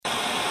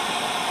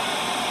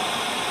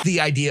The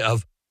idea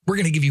of we're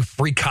going to give you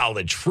free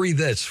college, free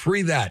this,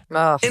 free that.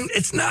 And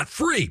it's not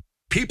free.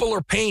 People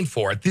are paying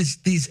for it.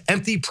 These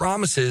empty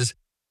promises.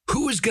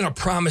 Who is going to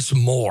promise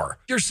more?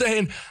 You're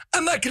saying,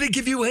 I'm not going to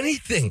give you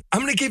anything. I'm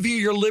going to give you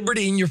your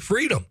liberty and your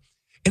freedom.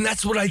 And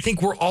that's what I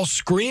think we're all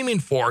screaming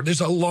for.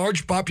 There's a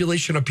large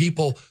population of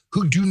people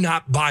who do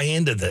not buy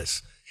into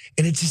this.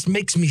 And it just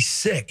makes me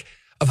sick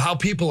of how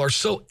people are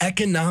so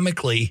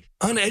economically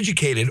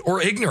uneducated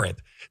or ignorant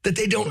that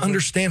they don't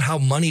understand how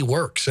money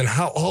works and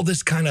how all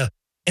this kind of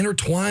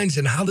intertwines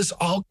and how this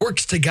all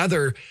works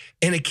together.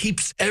 And it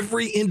keeps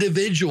every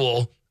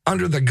individual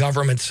under the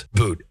government's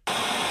boot.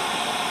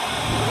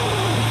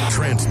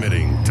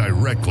 Transmitting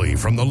directly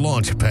from the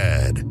launch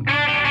pad.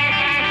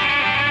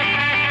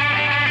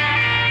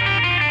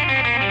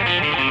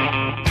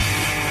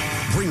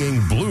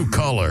 Bringing blue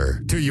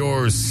collar to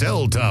your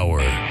cell tower.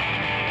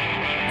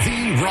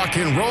 The rock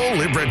and roll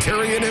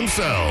libertarian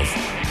himself.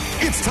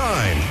 It's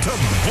time to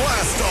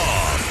blast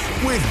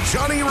off with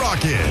Johnny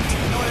Rocket. You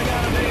know you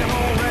gotta dig an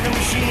old record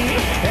machine,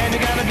 and you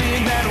gotta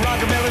dig that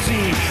rockabilly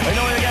scene. You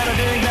know you gotta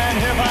dig that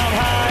hip-hop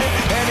high,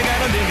 and you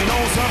gotta dig an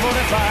old Sub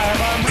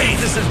 45. Hey,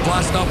 this is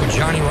Blast Off with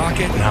Johnny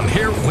Rocket, and I'm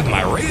here with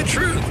my ray of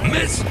truth,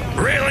 Miss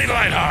Raylene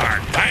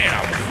Lightheart.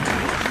 Bam!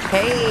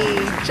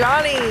 Hey,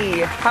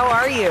 Johnny, how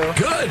are you?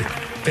 Good.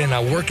 Been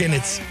working.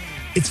 It's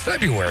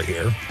February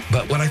here,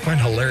 but what I find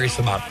hilarious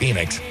about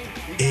Phoenix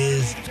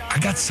is I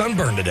got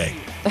sunburned today.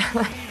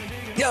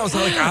 Yeah, I was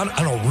like on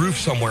a roof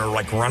somewhere,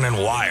 like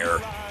running wire,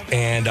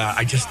 and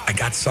I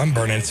got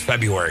sunburned, and it's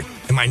February.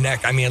 And my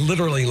neck, I mean, it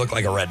literally looked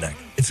like a redneck.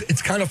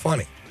 It's kind of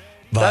funny.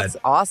 But that's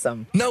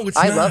awesome. No, it's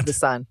not. I love the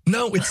sun.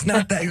 No, it's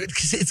not that.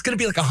 It's going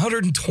to be like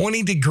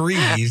 120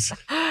 degrees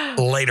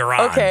later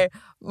on. Okay.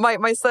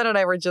 My son and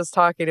I were just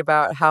talking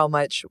about how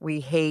much we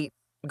hate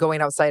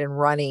going outside and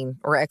running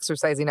or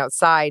exercising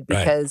outside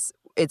because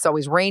it's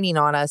always raining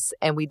on us,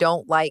 and we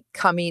don't like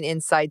coming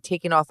inside,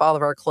 taking off all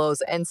of our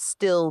clothes and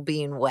still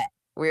being wet.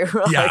 We're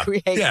like,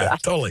 we hate that. Yeah,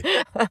 totally.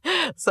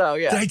 So,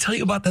 yeah. Did I tell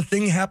you about the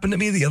thing that happened to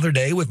me the other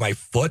day with my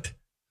foot?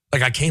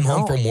 Like I came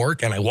home from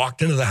work and I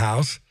walked into the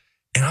house,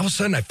 and all of a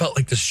sudden I felt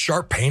like this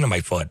sharp pain in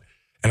my foot,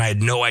 and I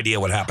had no idea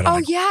what happened. Oh,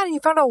 yeah. And you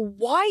found a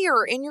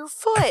wire in your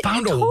foot. I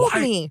found a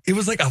wire. It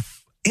was like a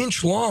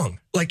inch long.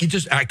 Like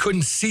I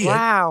couldn't see it.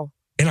 Wow.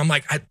 And I'm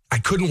like, I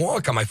couldn't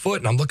walk on my foot.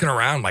 And I'm looking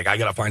around like, I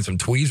got to find some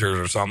tweezers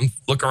or something.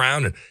 Look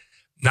around and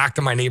knocked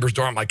on my neighbor's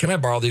door. I'm like, can I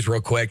borrow these real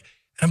quick?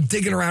 And I'm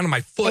digging around in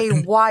my foot.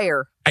 A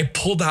wire. I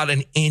pulled out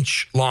an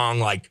inch long,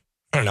 like,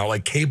 I don't know,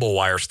 like cable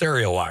wire,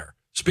 stereo wire,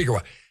 speaker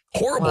wire.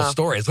 Horrible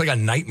story. It's like a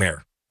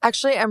nightmare.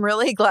 Actually, I'm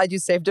really glad you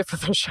saved it for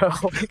the show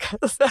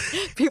because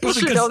people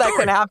should know that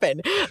can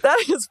happen.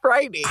 That is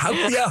frightening.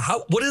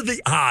 What are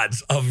the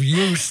odds of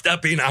you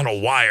stepping on a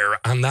wire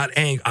on that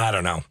angle? I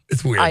don't know.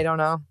 It's weird. I don't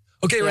know.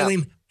 Okay,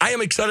 Raylene, I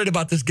am excited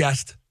about this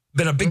guest.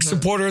 Been a big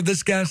supporter of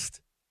this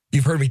guest.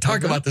 You've heard me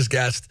talk about this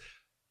guest.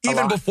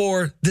 Even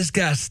before this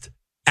guest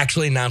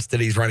actually announced that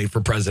he's running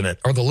for president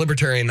or the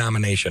Libertarian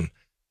nomination.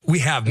 We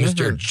have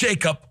Mr.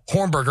 Jacob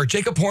Hornberger.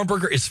 Jacob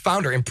Hornberger is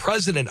founder and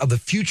president of the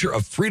Future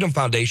of Freedom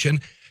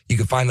Foundation. You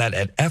can find that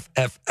at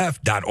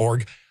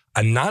fff.org,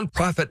 a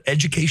nonprofit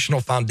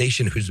educational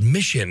foundation whose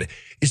mission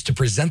is to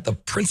present the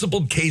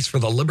principled case for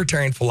the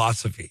libertarian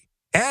philosophy.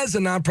 As a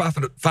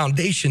nonprofit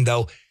foundation,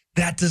 though,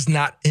 that does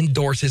not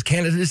endorse his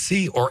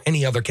candidacy or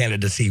any other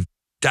candidacy.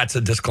 That's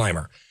a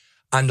disclaimer.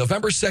 On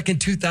November 2nd,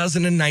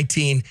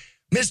 2019,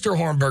 Mr.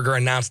 Hornberger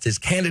announced his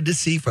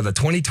candidacy for the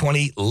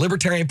 2020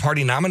 Libertarian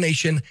Party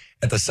nomination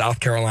at the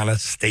South Carolina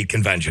State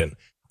Convention.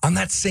 On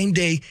that same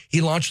day, he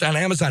launched on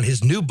Amazon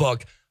his new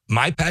book,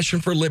 My Passion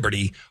for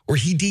Liberty, where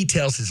he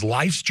details his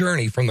life's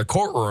journey from the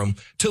courtroom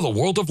to the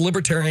world of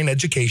libertarian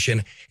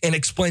education and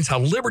explains how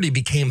liberty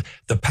became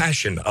the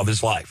passion of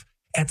his life.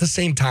 At the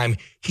same time,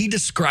 he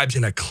describes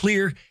in a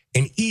clear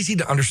and easy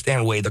to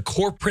understand way the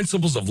core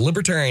principles of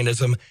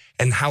libertarianism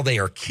and how they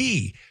are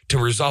key to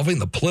resolving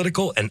the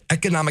political and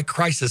economic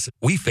crisis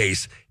we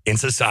face in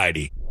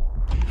society.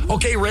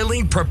 Okay,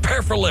 Raylene,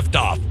 prepare for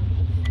liftoff.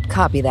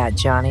 Copy that,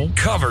 Johnny.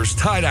 Covers,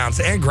 tie downs,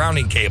 and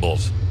grounding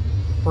cables.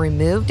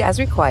 Removed as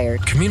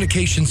required.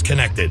 Communications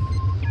connected.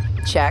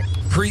 Check.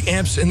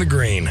 Preamps in the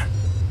green.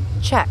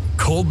 Check.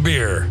 Cold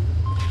beer.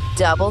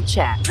 Double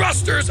check.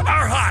 Thrusters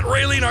are hot.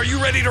 Raylene, are you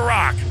ready to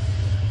rock?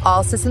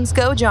 All systems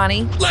go,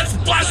 Johnny. Let's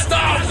blast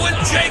off with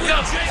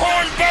Jacob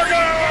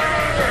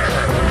Hornberger!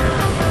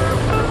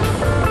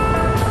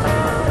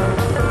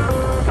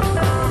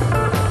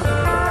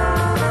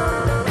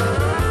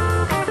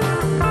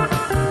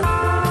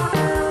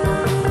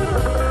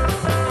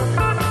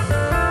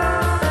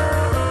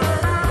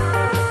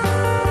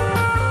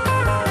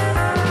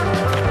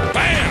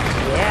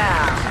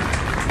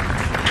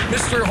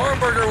 Mr.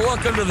 Hornberger,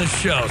 welcome to the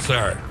show,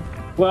 sir.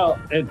 Well,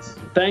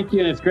 thank you,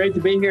 and it's great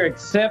to be here,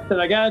 except that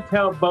I got to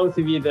tell both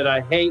of you that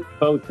I hate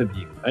both of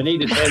you. I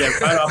need to say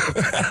that right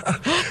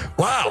off.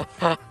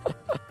 Wow.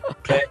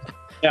 Okay.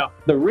 Now,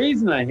 the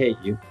reason I hate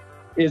you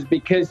is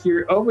because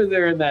you're over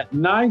there in that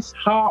nice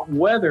hot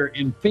weather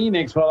in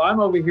Phoenix while I'm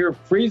over here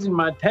freezing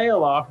my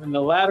tail off in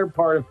the latter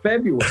part of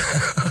February.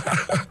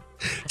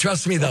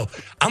 Trust me, though,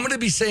 I'm going to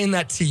be saying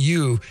that to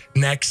you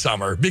next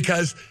summer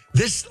because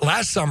this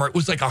last summer, it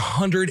was like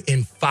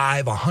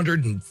 105,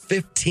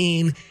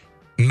 115,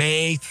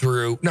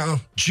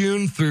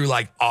 June through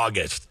like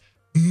August.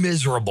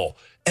 Miserable.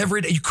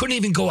 Every day. You couldn't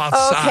even go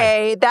outside.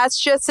 Okay, that's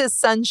just his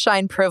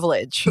sunshine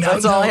privilege.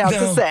 That's all I have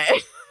to say.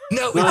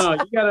 No,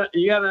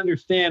 you gotta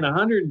understand.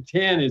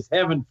 110 is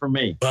heaven for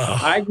me.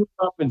 I grew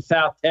up in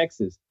South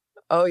Texas.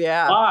 Oh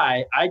yeah.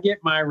 I get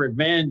my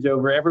revenge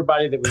over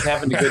everybody that was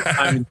having a good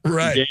time.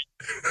 Right.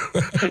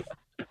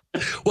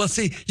 Well,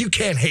 see, you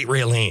can't hate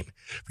Raylene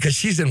because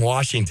she's in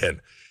Washington.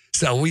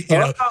 So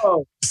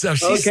so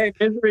she's okay.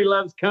 Misery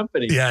loves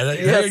company. Yeah,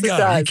 there you go.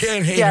 Does. You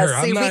can't hate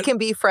her. See, we can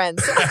be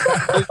friends.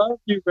 I love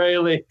you,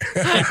 Raylene.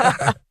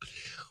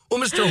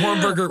 Well, Mr.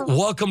 Hornberger,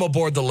 welcome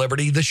aboard the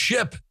Liberty, the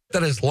ship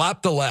that has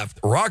lapped the left,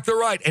 rocked the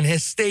right, and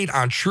has stayed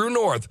on true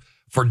north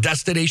for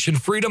destination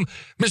freedom.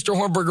 Mr.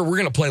 Hornberger, we're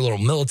going to play a little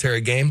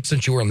military game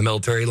since you were in the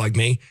military like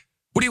me.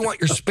 What do you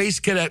want your space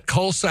cadet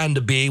call sign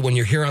to be when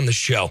you're here on the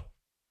show?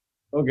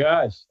 Oh,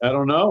 gosh. I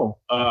don't know.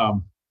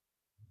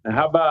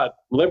 How about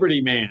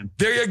Liberty Man?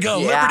 There you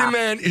go. Yeah. Liberty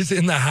Man is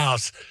in the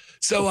house.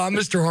 So,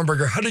 Mr.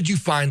 Hornberger, how did you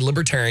find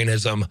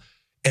libertarianism?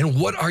 And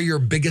what are your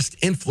biggest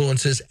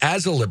influences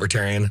as a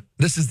libertarian?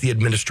 This is the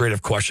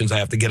administrative questions I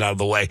have to get out of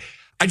the way.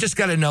 I just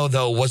got to know,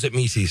 though, was it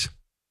Mises?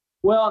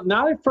 Well,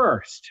 not at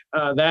first.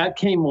 That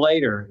came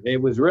later.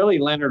 It was really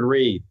Leonard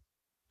Read.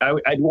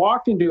 I'd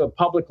walked into a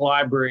public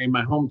library in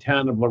my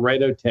hometown of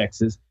Laredo,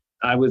 Texas.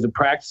 I was a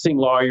practicing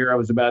lawyer. I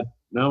was about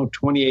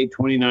 28,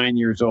 29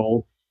 years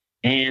old.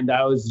 And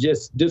I was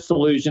just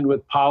disillusioned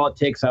with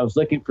politics. I was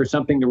looking for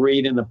something to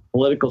read in the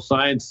political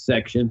science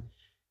section.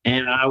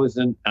 And I was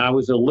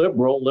a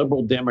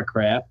liberal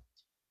Democrat.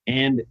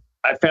 And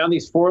I found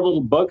these 4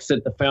 little books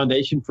that the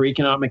Foundation for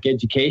Economic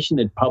Education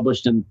had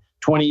published in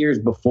 20 years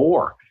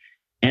before.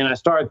 And I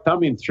started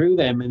thumbing through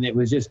them, and it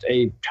was just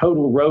a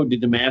total road to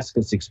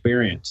Damascus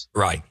experience.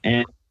 Right.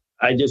 And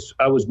I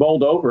was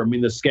bowled over. I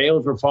mean, the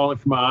scales were falling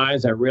from my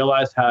eyes. I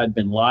realized how I'd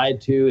been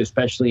lied to,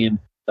 especially in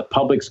the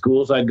public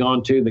schools I'd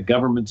gone to, the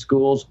government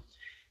schools.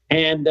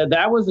 And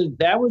that was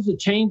a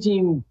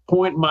changing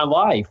point in my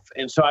life.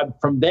 And so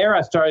from there,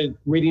 I started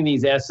reading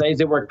these essays.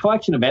 They were a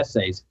collection of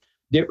essays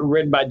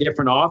written by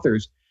different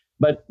authors.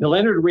 But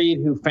Leonard Read,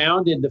 who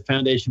founded the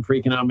Foundation for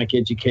Economic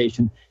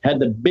Education, had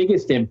the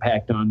biggest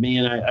impact on me.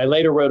 And I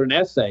later wrote an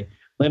essay,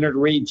 Leonard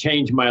Read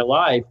Changed My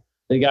Life,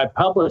 that got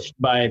published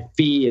by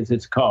FEE, as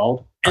it's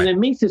called. And then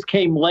Mises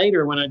came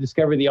later when I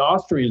discovered the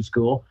Austrian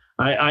school.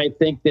 I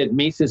think that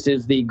Mises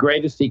is the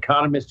greatest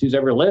economist who's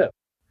ever lived.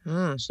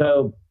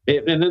 So,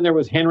 and then there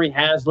was Henry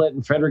Hazlitt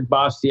and Frederick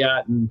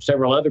Bastiat and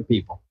several other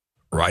people.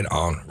 Right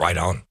on, right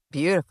on.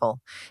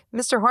 Beautiful.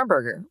 Mr.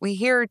 Hornberger, we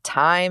hear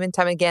time and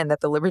time again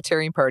that the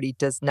Libertarian Party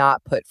does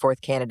not put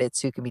forth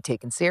candidates who can be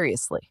taken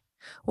seriously.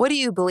 What do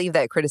you believe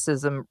that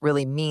criticism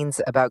really means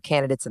about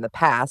candidates in the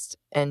past,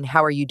 and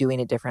how are you doing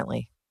it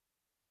differently?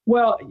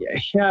 Well,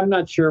 yeah, I'm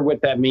not sure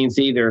what that means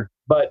either.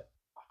 But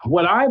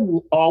what I've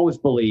always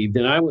believed,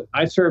 and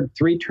I served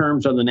 3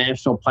 terms on the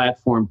National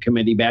Platform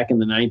Committee back in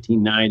the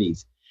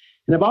 1990s,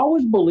 and I've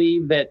always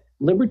believed that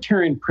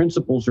libertarian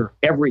principles are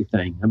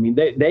everything. I mean,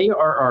 they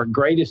are our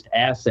greatest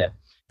asset.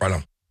 Right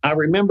on. I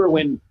remember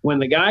when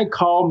the guy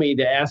called me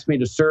to ask me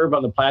to serve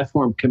on the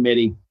platform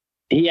committee,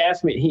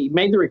 he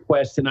made the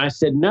request and I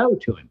said no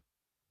to him.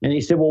 And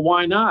he said, well,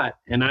 why not?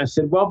 And I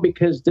said, well,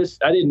 because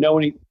I didn't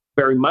know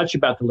very much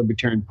about the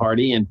Libertarian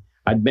Party, and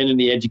I'd been in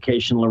the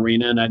educational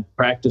arena and I'd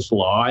practiced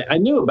law. I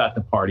knew about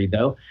the party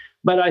though,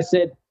 but I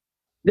said,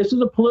 this is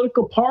a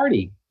political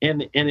party.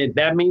 And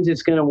that means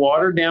it's going to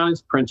water down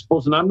its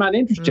principles. And I'm not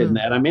interested in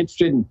that. I'm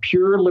interested in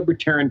pure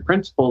libertarian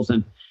principles.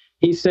 And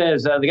he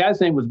says, the guy's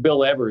name was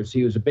Bill Evers.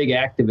 He was a big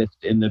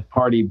activist in the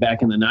party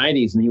back in the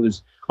 90s. And he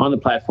was on the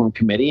platform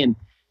committee. And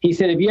he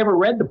said, have you ever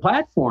read the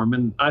platform?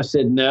 And I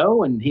said,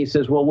 no. And he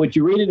says, well, would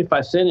you read it if I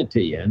sent it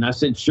to you? And I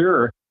said,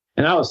 sure.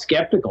 And I was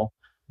skeptical.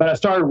 But I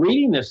started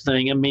reading this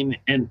thing. I mean,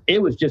 and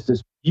it was just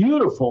this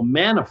beautiful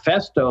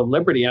manifesto of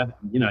liberty.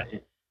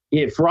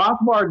 If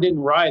Rothbard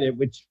didn't write it,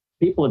 which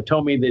people have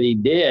told me that he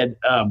did,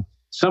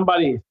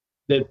 somebody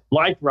that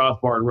liked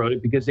Rothbard wrote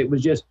it because it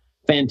was just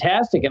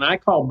fantastic. And I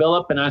called Bill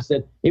up and I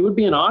said, it would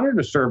be an honor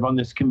to serve on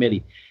this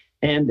committee.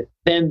 And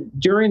then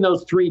during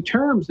those 3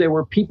 terms, there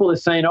were people that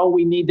saying, oh,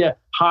 we need to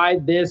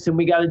hide this and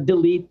we got to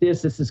delete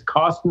this. This is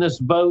costing us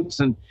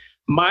votes. And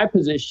my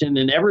position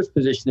and Evers'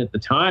 position at the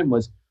time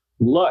was,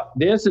 look,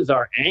 this is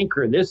our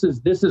anchor. This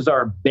is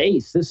our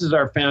base. This is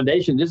our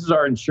foundation. This is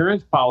our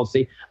insurance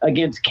policy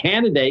against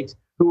candidates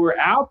who were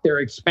out there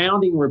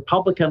expounding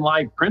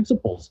Republican-like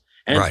principles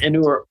and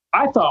who were,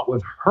 I thought,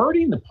 was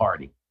hurting the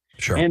party.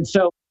 Sure. And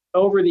so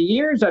over the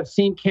years, I've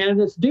seen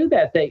candidates do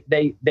that.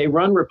 They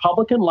run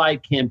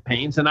Republican-like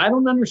campaigns, and I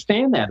don't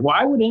understand that.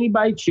 Why would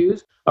anybody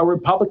choose a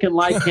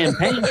Republican-like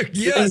campaign?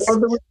 Yes. Or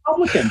the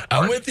Republican?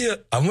 I'm with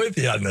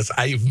you on this.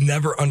 I've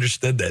never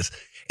understood this.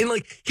 And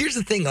here's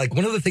the thing,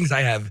 one of the things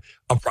I have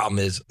a problem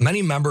is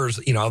many members,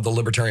 of the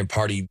Libertarian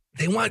Party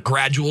they want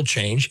gradual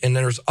change. And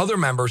then there's other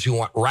members who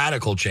want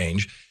radical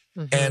change.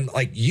 Mm-hmm. And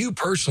like you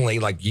personally,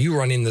 like you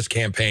running this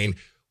campaign,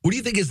 what do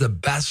you think is the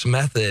best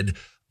method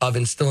of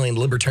instilling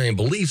libertarian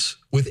beliefs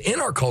within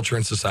our culture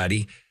and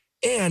society?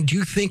 And do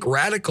you think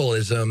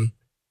radicalism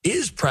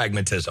is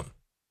pragmatism?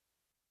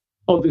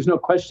 Oh, there's no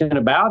question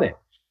about it.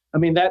 I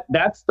mean,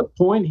 that's the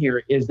point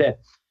here is that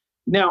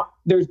now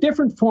there's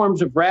different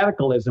forms of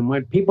radicalism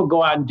when people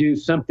go out and do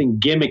something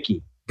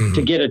gimmicky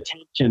to get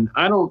attention.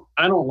 I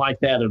don't like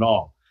that at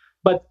all.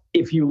 But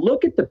if you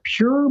look at the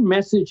pure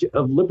message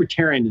of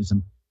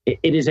libertarianism,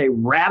 it is a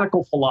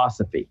radical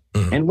philosophy,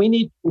 and we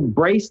need to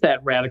embrace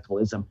that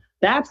radicalism.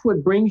 That's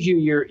what brings you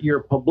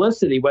your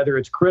publicity, whether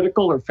it's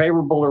critical or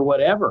favorable or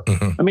whatever.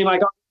 I mean,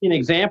 like, I'll give you an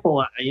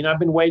example. I've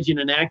been waging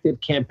an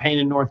active campaign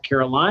in North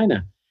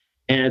Carolina,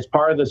 and it's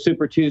part of the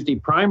Super Tuesday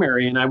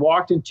primary. And I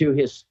walked into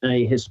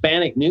a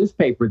Hispanic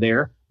newspaper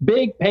there,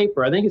 big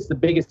paper. I think it's the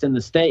biggest in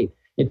the state.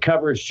 It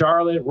covers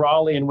Charlotte,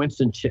 Raleigh, and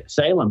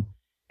Winston-Salem.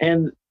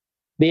 And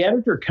the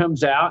editor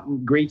comes out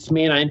and greets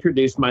me, and I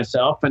introduced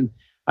myself. And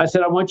I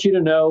said, I want you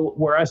to know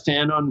where I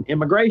stand on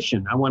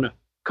immigration. I want to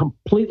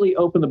completely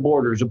open the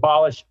borders,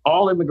 abolish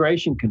all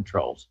immigration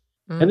controls.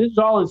 And this is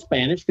all in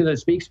Spanish because I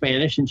speak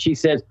Spanish. And she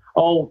says,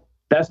 oh,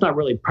 that's not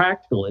really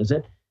practical, is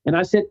it? And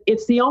I said,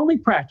 it's the only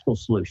practical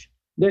solution.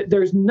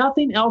 There's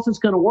nothing else that's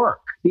going to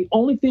work. The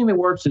only thing that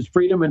works is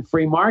freedom and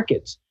free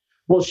markets.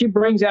 Well, she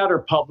brings out her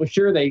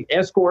publisher. They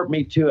escort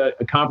me to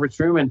a conference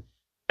room. And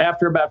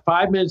after about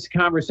 5 minutes of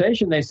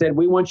conversation, they said,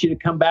 we want you to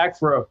come back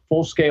for a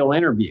full-scale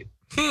interview.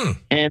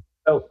 And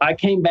so I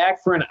came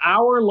back for an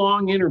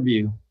hour-long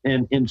interview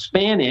in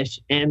Spanish,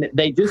 and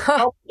they just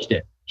published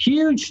it.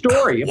 Huge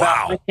story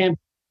about my campaign in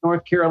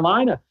North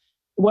Carolina.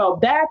 Well,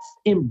 that's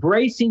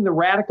embracing the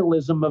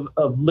radicalism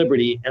of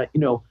liberty.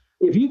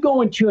 If you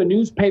go into a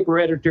newspaper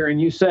editor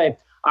and you say,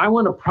 I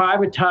want to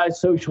privatize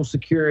Social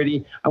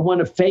Security, I want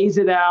to phase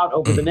it out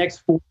over the next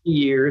 40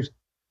 years,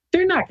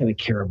 they're not going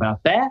to care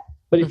about that.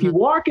 But if you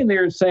walk in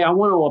there and say, I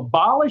want to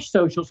abolish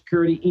Social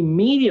Security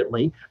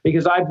immediately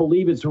because I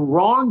believe it's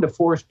wrong to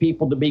force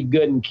people to be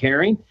good and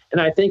caring,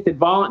 and I think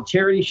that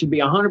charity should be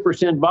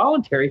 100%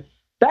 voluntary,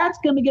 that's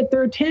going to get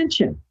their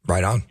attention.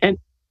 Right on. And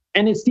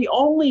it's the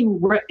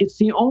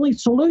only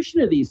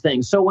solution to these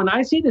things. So when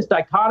I see this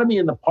dichotomy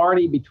in the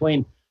party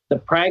between the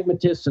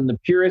pragmatists and the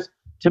purists,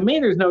 to me,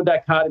 there's no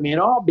dichotomy at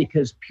all,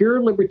 because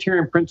pure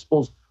libertarian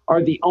principles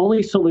are the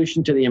only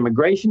solution to the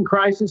immigration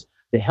crisis,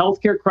 the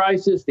healthcare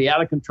crisis, the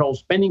out-of-control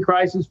spending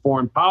crisis,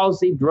 foreign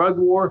policy, drug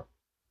war,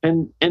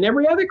 and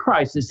every other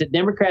crisis that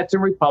Democrats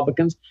and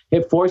Republicans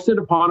have forced it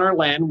upon our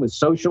land with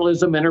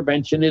socialism,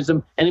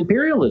 interventionism, and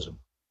imperialism.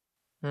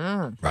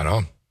 Right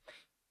on.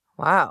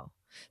 Wow.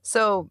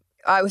 So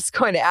I was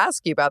going to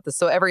ask you about this.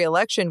 So every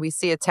election, we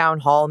see a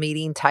town hall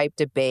meeting type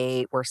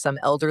debate where some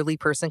elderly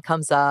person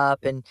comes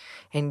up and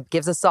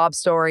gives a sob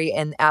story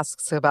and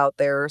asks about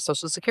their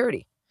Social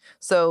Security.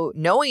 So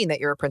knowing that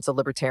you're a Prince of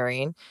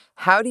Libertarian,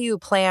 how do you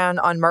plan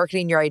on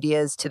marketing your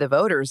ideas to the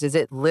voters? Is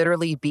it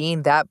literally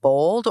being that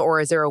bold, or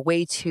is there a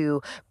way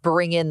to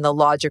bring in the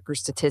logic or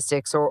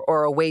statistics,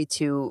 or a way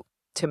to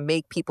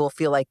make people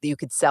feel like you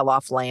could sell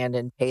off land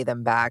and pay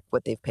them back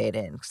what they've paid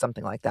in,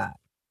 something like that?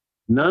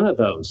 None of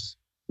those.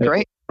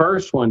 Great. The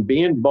first one,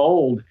 being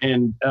bold,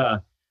 and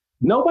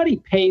nobody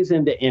pays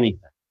into anything.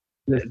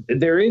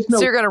 There is no.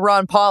 So you're going to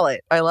Ron Paul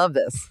it. I love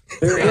this.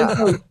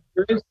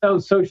 There is no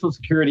Social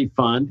Security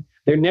fund.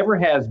 There never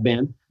has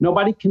been.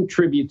 Nobody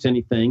contributes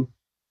anything.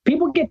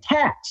 People get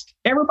taxed.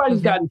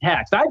 Everybody's gotten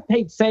taxed. I've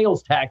paid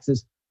sales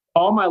taxes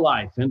all my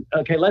life. And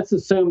okay, let's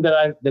assume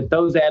that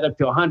those add up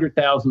to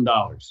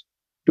 $100,000.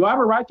 Do I have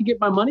a right to get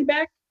my money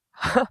back?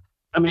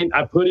 I mean,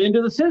 I put it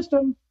into the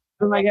system,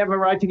 and I have a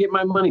right to get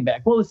my money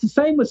back. Well, it's the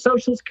same with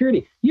Social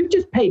Security. You've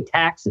just paid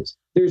taxes.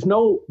 There's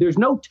no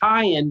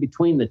tie-in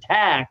between the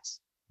tax,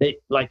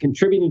 like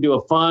contributing to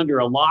a fund or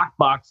a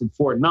lockbox at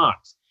Fort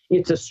Knox.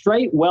 It's a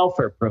straight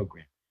welfare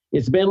program.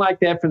 It's been like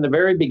that from the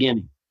very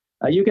beginning.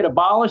 You could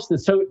abolish the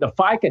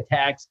FICA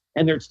tax,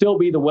 and there'd still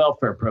be the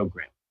welfare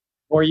program.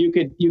 Or you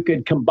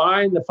could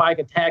combine the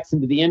FICA tax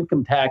into the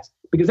income tax,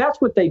 because that's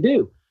what they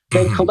do.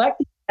 They collect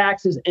the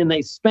taxes and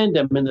they spend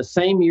them in the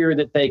same year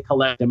that they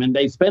collect them, and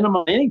they spend them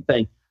on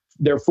anything.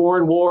 Their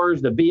foreign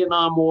wars, the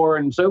Vietnam War,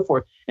 and so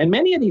forth. And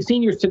many of these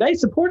seniors today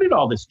supported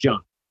all this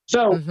junk.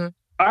 So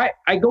I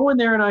go in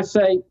there and I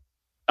say,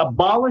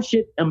 abolish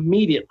it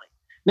immediately.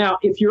 Now,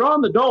 if you're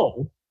on the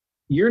dole,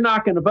 you're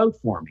not going to vote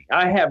for me.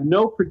 I have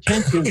no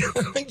pretension.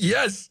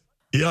 Yes.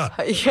 Yeah.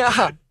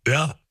 Yeah.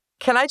 Yeah.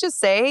 Can I just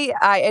say,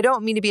 I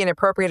don't mean to be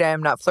inappropriate. I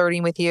am not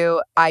flirting with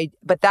you.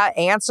 But that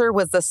answer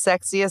was the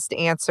sexiest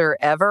answer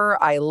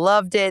ever. I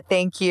loved it.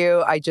 Thank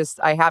you. I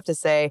have to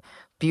say,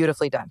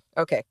 beautifully done.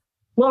 Okay.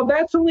 Well,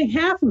 that's only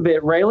half of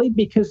it, Rayleigh,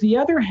 because the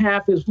other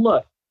half is,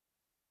 look,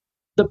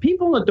 the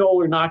people in the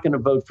dole are not going to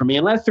vote for me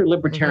unless they're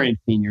libertarian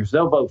seniors.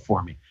 They'll vote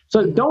for me.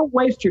 So don't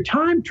waste your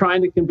time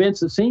trying to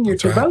convince a senior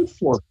to vote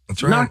for me.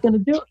 That's right. Not going to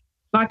do it.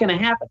 It's not going to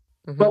happen.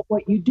 But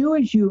what you do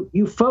is you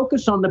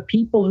focus on the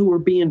people who are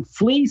being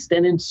fleeced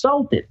and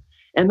insulted.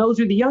 And those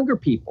are the younger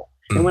people.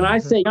 And when I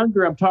say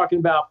younger, I'm talking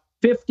about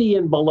 50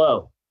 and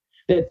below.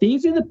 That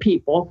these are the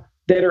people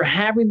that are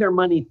having their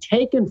money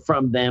taken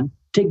from them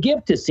to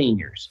give to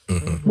seniors,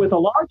 with a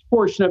large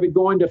portion of it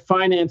going to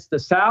finance the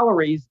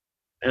salaries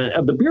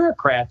of the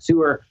bureaucrats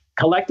who are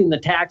collecting the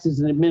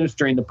taxes and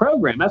administering the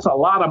program. That's a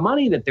lot of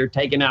money that they're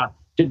taking out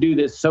to do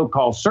this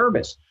so-called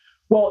service.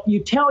 Well,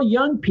 you tell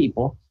young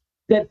people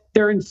that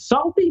they're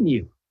insulting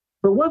you.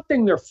 For one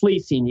thing, they're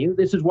fleecing you.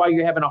 This is why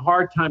you're having a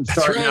hard time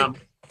starting out.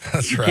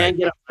 That's you right. can't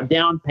get a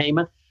down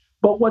payment.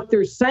 But what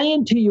they're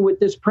saying to you with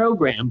this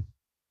program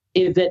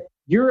is that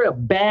you're a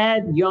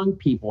bad young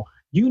people.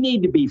 You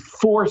need to be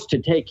forced to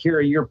take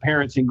care of your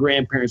parents and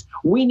grandparents.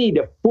 We need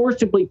to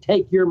forcibly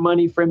take your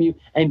money from you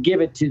and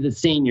give it to the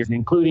seniors,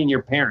 including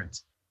your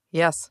parents.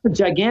 Yes. It's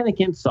a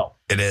gigantic insult.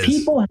 It is.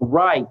 People have a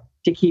right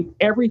to keep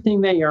everything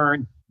they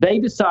earn. They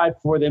decide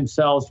for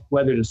themselves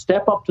whether to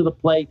step up to the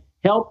plate,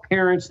 help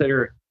parents that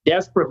are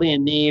desperately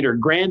in need or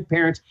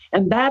grandparents.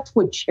 And that's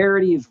what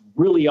charity is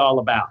really all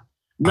about,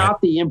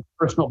 not the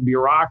impersonal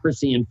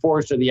bureaucracy and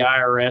force of the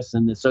IRS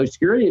and the Social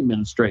Security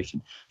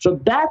Administration. So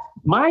that's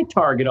my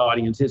target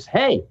audience is,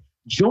 hey,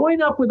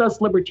 join up with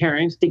us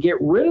libertarians to get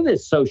rid of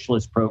this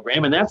socialist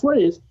program. And that's what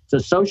it is. It's a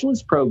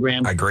socialist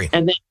program. I agree.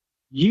 And then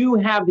you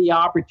have the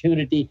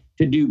opportunity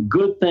to do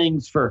good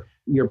things for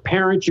your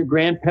parents, your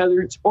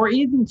grandparents, or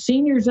even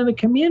seniors in the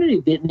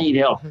community that need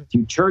help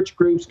through church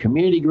groups,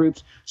 community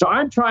groups. So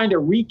I'm trying to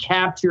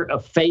recapture a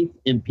faith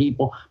in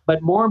people,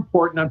 but more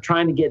important, I'm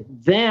trying to get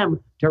them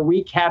to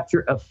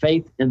recapture a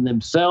faith in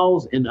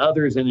themselves, in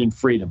others, and in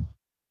freedom.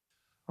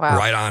 Wow.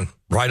 Right on.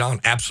 Right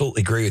on.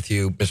 Absolutely agree with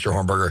you, Mr.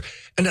 Hornberger.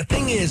 And the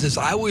thing is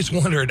I always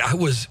wondered,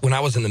 when I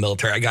was in the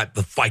military, I got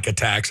the FICA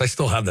tax. I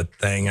still have the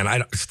thing, and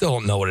I still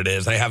don't know what it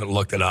is. I haven't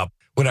looked it up.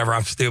 Whatever,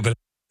 I'm stupid.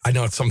 I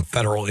know it's some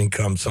federal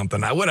income,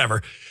 something,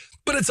 whatever.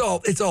 But it's all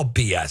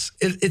BS.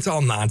 It's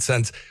all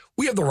nonsense.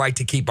 We have the right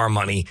to keep our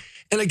money.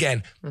 And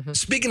again,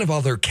 speaking of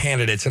other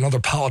candidates and other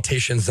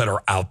politicians that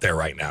are out there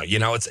right now,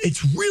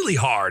 it's really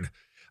hard,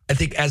 I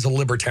think, as a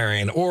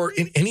libertarian or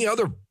in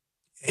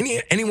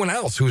anyone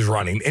else who's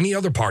running, any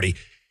other party,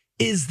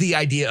 is the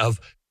idea of,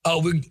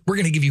 we're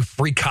going to give you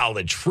free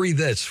college, free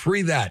this,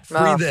 free that,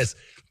 free this.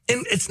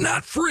 And it's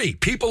not free.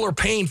 People are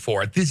paying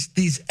for it.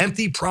 These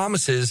empty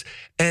promises.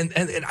 And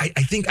I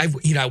think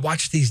I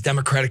watched these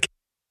Democratic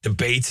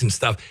debates and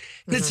stuff.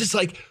 And it's just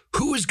like,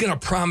 who is going to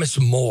promise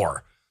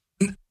more?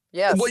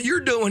 Yes. What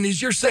you're doing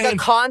is you're saying, like a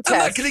contest.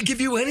 I'm not going to give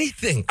you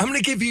anything. I'm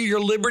going to give you your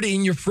liberty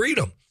and your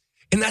freedom.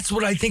 And that's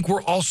what I think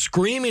we're all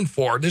screaming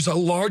for. There's a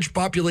large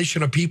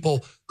population of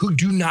people who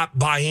do not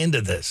buy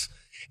into this.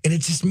 And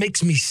it just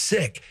makes me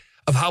sick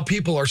of how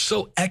people are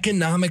so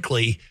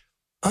economically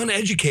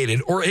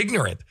uneducated or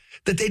ignorant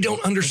that they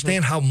don't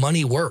understand how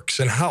money works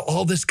and how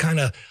all this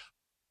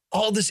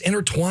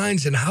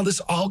intertwines and how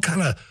this all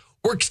kind of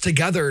works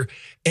together.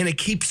 And it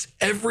keeps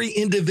every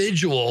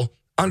individual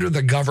under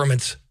the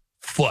government's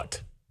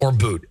foot or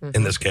boot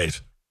in this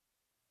case.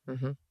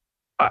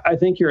 I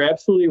think you're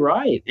absolutely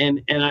right.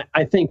 And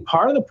I think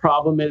part of the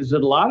problem is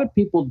that a lot of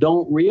people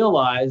don't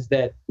realize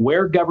that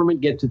where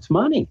government gets its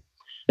money.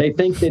 They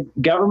think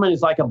that government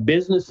is like a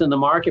business in the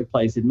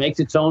marketplace. It makes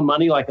its own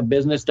money like a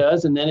business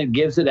does, and then it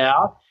gives it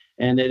out.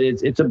 And that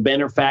it's a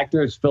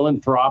benefactor, it's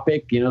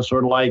philanthropic,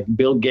 sort of like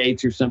Bill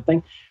Gates or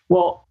something.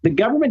 Well, the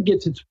government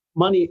gets its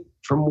money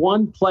from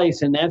one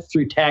place, and that's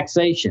through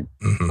taxation.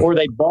 Or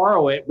they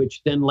borrow it,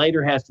 which then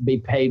later has to be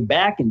paid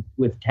back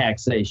with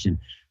taxation.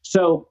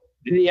 So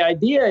the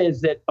idea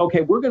is that,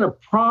 okay, we're going to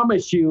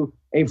promise you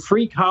a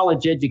free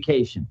college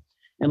education.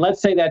 And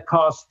let's say that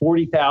costs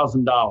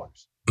 $40,000.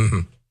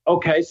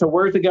 Okay, so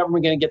where's the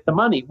government going to get the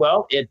money?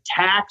 Well, it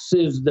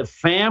taxes the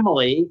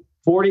family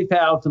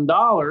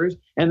 $40,000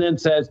 and then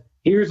says,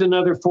 here's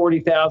another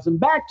 $40,000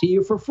 back to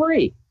you for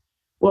free.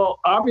 Well,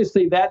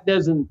 obviously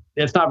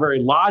that's not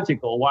very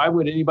logical. Why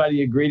would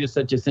anybody agree to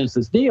such a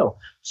senseless deal?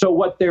 So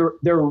what they're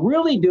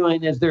really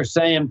doing is they're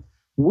saying,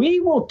 we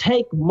will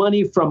take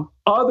money from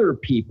other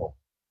people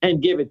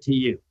and give it to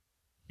you.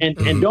 And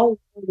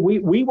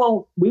we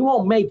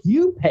won't make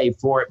you pay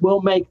for it.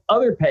 We'll make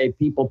other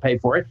people pay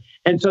for it.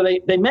 And so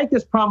they make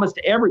this promise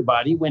to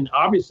everybody when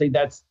obviously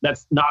that's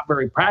not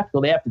very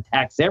practical. They have to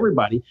tax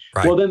everybody.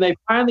 Right. Well, then they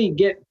finally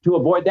get to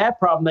avoid that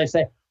problem. They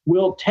say,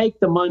 we'll take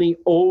the money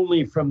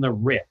only from the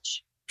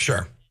rich.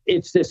 Sure.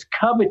 It's this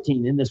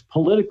coveting and this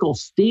political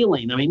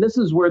stealing. I mean, this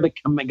is where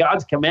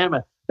God's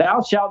commandment,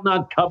 thou shalt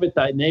not covet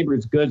thy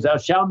neighbor's goods, thou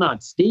shalt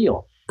not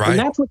steal. Right. And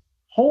that's what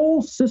the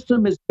whole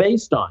system is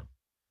based on.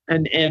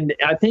 And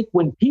I think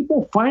when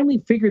people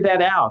finally figure that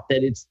out,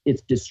 that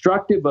it's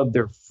destructive of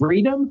their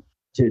freedom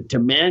to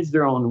manage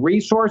their own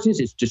resources,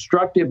 it's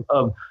destructive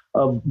of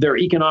their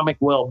economic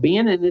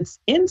well-being, and it's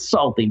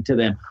insulting to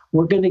them.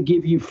 We're going to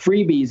give you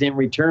freebies in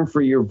return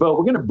for your vote.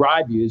 We're going to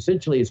bribe you.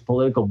 Essentially, it's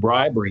political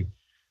bribery.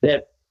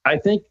 That I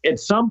think at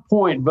some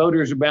point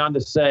voters are bound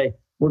to say,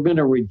 we're going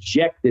to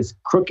reject this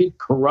crooked,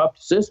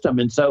 corrupt system.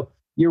 And so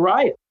you're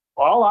right.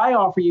 All I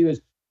offer you is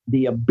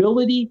the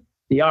ability,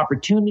 the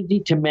opportunity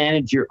to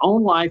manage your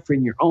own life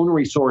and your own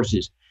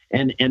resources.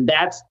 And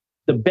that's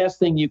the best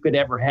thing you could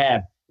ever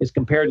have as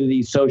compared to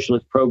these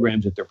socialist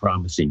programs that they're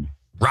promising you.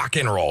 Rock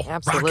and roll.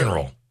 Absolutely. Rock and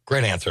roll.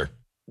 Great answer.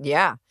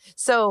 Yeah.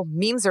 So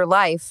memes are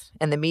life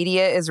and the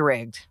media is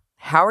rigged.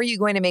 How are you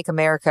going to make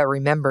America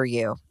remember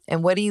you?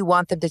 And what do you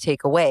want them to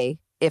take away,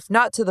 if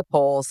not to the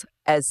polls,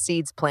 as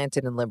seeds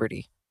planted in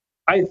liberty?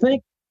 I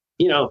think,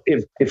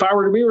 if I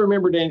were to be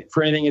remembered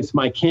for anything, it's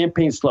my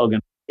campaign slogan,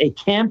 a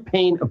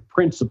campaign of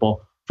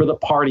principle for the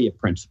party of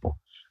principle.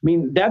 I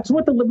mean, that's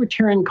what the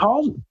Libertarian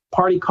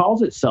Party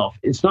calls itself.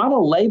 It's not a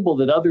label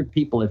that other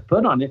people have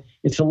put on it.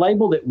 It's a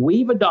label that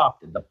we've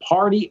adopted, the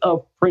party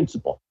of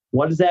principle.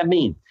 What does that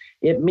mean?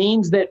 It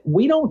means that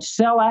we don't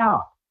sell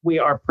out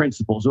our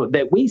principles,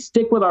 that we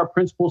stick with our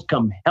principles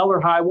come hell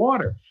or high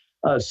water.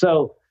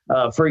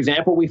 For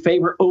example, we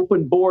favor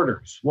open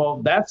borders.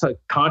 Well, that's a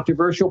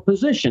controversial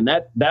position.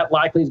 That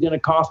likely is going to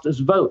cost us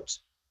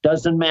votes.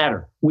 Doesn't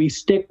matter. We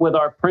stick with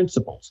our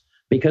principles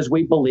because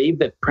we believe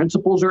that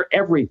principles are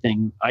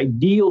everything.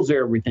 Ideals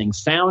are everything.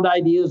 Sound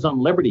ideas on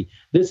liberty.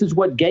 This is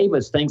what gave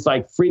us things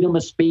like freedom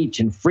of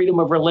speech and freedom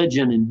of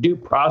religion and due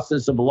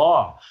process of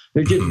law.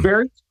 There's just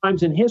various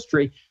times in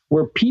history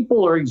where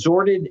people are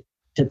exhorted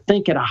to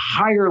think at a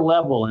higher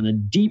level and a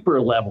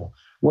deeper level,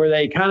 where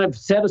they kind of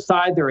set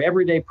aside their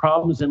everyday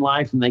problems in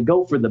life and they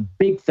go for the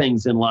big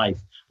things in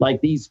life, like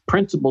these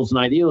principles and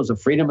ideals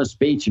of freedom of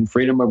speech and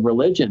freedom of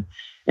religion.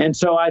 And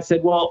so I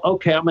said, well,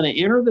 okay, I'm going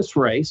to enter this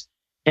race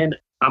and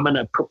I'm going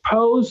to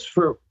propose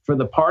for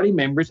the party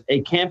members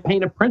a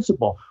campaign of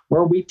principle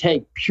where we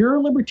take pure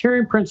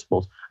libertarian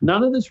principles,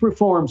 none of this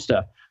reform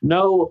stuff,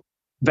 no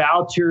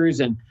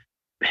vouchers and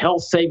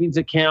health savings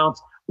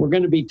accounts. We're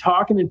going to be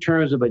talking in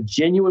terms of a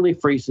genuinely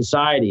free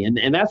society.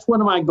 And that's one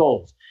of my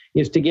goals,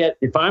 is to get,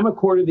 if I'm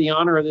accorded the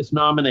honor of this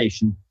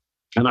nomination,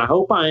 and I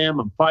hope I am,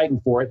 I'm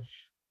fighting for it,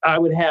 I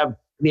would have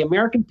the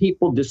American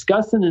people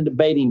discussing and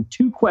debating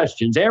two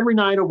questions every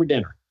night over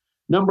dinner.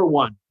 Number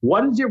one,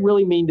 what does it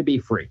really mean to be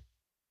free?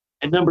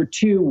 And number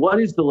two, what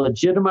is the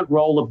legitimate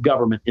role of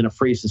government in a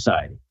free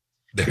society?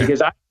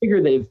 Because I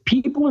figure that if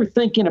people are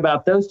thinking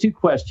about those two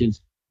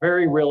questions,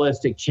 very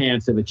realistic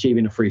chance of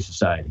achieving a free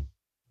society.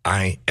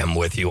 I am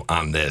with you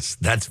on this.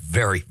 That's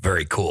very,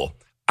 very cool.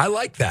 I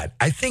like that.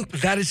 I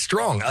think that is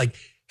strong. Like,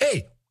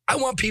 hey, I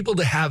want people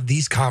to have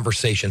these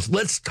conversations.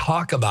 Let's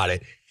talk about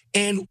it.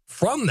 And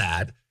from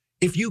that,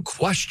 if you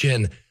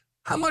question,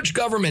 how much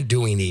government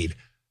do we need?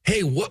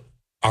 Hey, what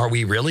are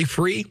we really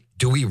free?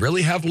 Do we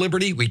really have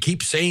liberty? We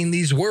keep saying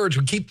these words.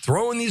 We keep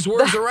throwing these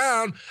words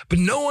around, but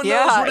no one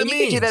knows what it means.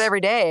 You can do that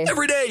every day.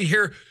 Every day you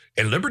hear,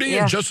 and liberty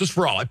and justice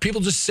for all.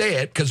 People just say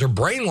it because they're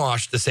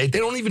brainwashed to say it. They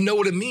don't even know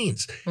what it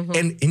means.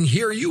 And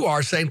here you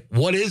are saying,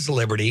 what is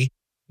liberty?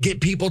 Get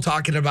people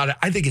talking about it.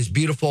 I think it's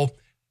beautiful.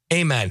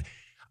 Amen.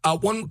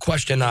 One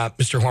question,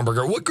 Mr.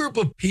 Hornberger. What group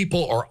of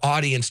people or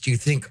audience do you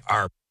think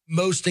are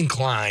most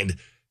inclined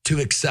to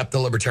accept the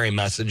libertarian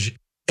message?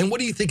 And what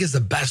do you think is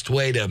the best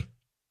way to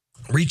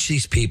reach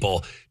these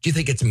people? Do you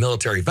think it's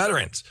military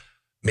veterans,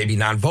 maybe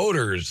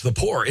non-voters, the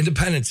poor,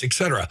 independents, et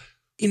cetera?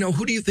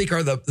 Who do you think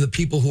are the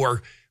people who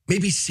are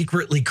maybe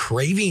secretly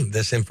craving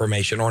this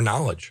information or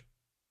knowledge?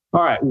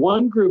 All right.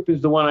 One group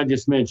is the one I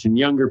just mentioned,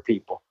 younger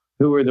people,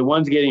 who are the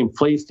ones getting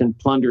fleeced and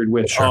plundered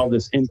with all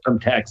this income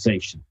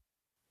taxation.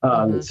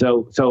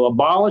 So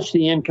abolish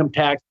the income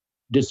tax,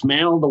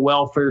 dismantle the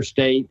welfare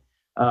state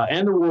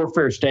and the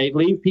warfare state,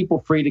 leave people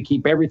free to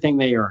keep everything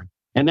they earn.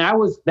 And that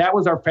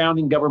was our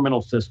founding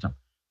governmental system.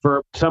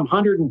 For some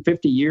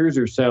 150 years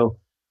or so,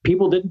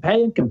 people didn't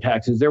pay income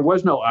taxes. There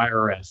was no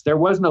IRS. There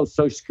was no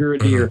Social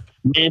Security or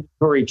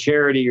mandatory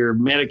charity or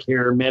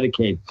Medicare or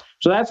Medicaid.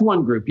 So that's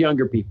one group,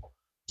 younger people.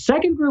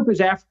 Second group is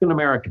African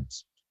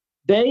Americans.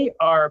 They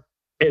are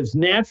as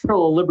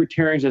natural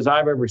libertarians as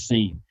I've ever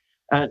seen.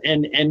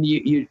 And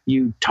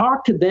you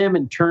talk to them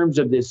in terms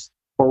of this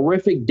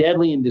horrific,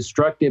 deadly, and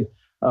destructive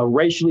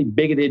racially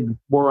bigoted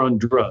war on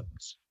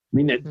drugs. I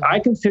mean, I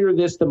consider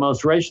this the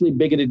most racially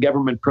bigoted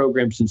government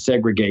program since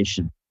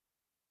segregation.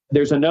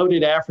 There's a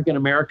noted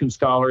African-American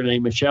scholar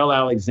named Michelle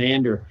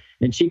Alexander,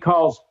 and she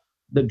calls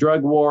the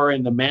drug war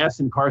and the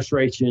mass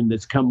incarceration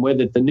that's come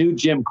with it the new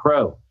Jim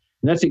Crow.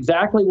 And that's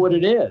exactly what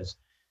it is.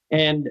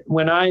 And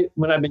when I've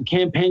been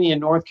campaigning in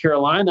North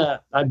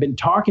Carolina, I've been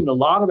talking to a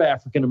lot of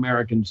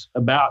African-Americans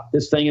about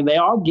this thing, and they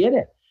all get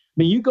it. I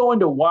mean, you go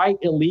into white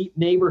elite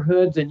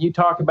neighborhoods and you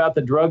talk about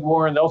the drug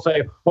war, and they'll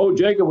say, "Oh,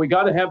 Jacob, we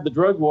got to have the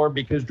drug war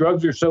because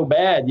drugs are so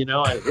bad."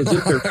 As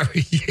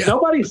if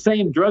nobody's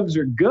saying drugs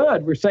are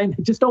good. We're saying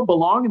they just don't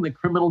belong in the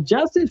criminal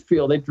justice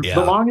field. They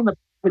belong in the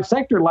private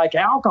sector, like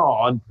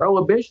alcohol and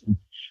prohibition.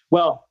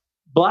 Well,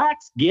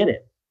 blacks get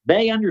it.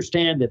 They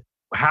understand that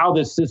how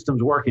this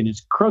system's working.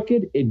 It's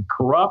crooked and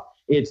corrupt.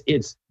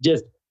 It's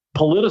just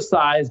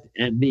politicized,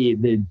 and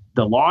the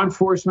law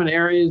enforcement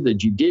areas, the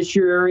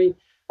judiciary.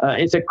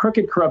 It's a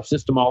crooked, corrupt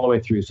system all the way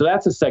through. So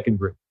that's a second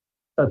group.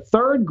 A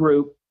third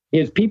group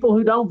is people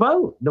who don't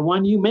vote, the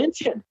one you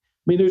mentioned.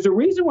 I mean, there's a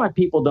reason why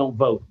people don't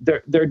vote.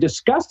 They're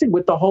disgusted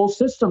with the whole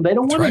system. They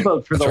don't want to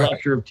vote for the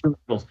lesser of two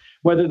evils.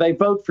 Whether they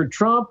vote for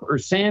Trump or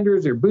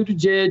Sanders or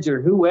Buttigieg or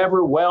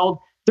whoever, Weld,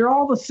 they're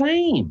all the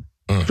same.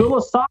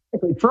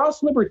 Philosophically, for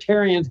us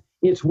libertarians,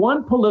 it's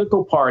one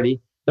political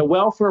party, the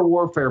welfare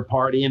warfare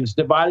party, and it's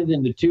divided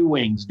into two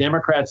wings,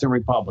 Democrats and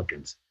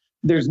Republicans.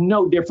 There's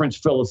no difference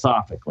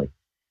philosophically.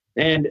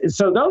 And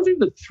so those are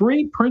the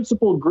three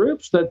principal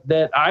groups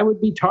that I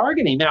would be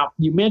targeting. Now,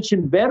 you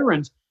mentioned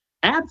veterans.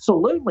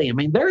 Absolutely. I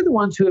mean, they're the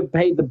ones who have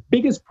paid the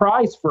biggest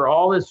price for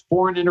all this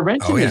foreign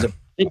interventionism.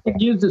 They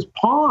get used as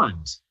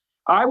pawns.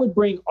 I would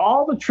bring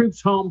all the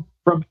troops home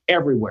from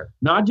everywhere,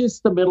 not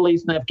just the Middle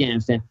East and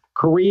Afghanistan,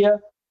 Korea,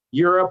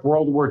 Europe,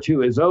 World War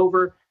II is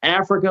over,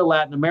 Africa,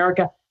 Latin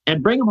America,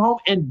 and bring them home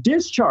and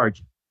discharge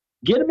them.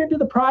 Get them into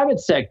the private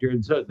sector.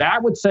 And so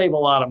that would save a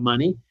lot of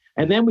money.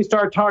 And then we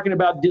start talking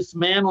about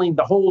dismantling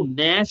the whole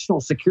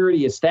national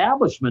security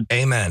establishment.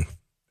 Amen.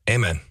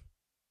 Amen.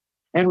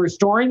 And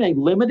restoring a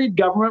limited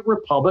government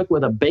republic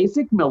with a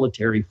basic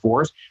military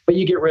force, but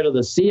you get rid of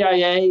the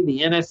CIA,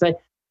 the NSA.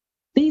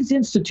 These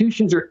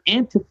institutions are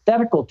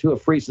antithetical to a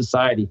free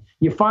society.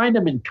 You find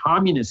them in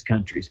communist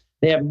countries.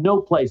 They have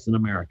no place in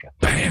America.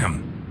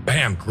 Bam.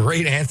 Bam.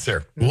 Great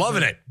answer.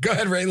 Loving it. Go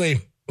ahead,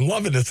 Raylene.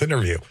 Loving this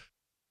interview.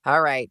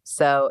 All right.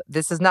 So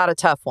this is not a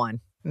tough one.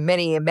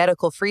 Many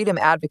medical freedom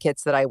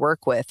advocates that I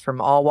work with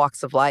from all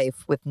walks of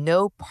life with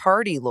no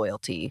party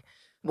loyalty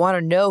want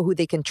to know who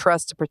they can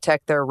trust to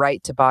protect their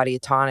right to body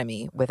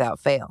autonomy without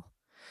fail.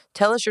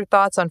 Tell us your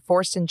thoughts on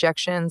forced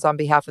injections on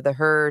behalf of the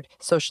herd,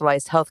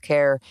 socialized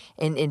healthcare,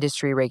 and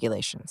industry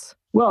regulations.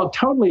 Well,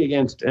 totally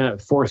against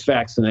forced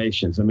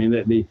vaccinations. I mean,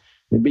 it'd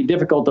be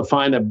difficult to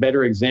find a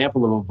better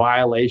example of a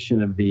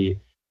violation of the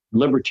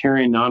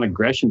libertarian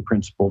non-aggression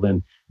principle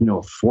than,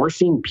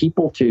 forcing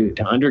people to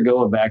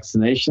undergo a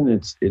vaccination.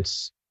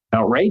 It's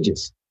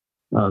outrageous.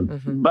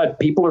 But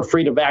people are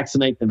free to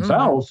vaccinate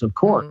themselves, of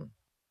course.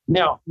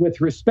 Now,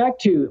 with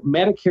respect to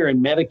Medicare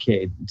and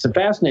Medicaid, it's a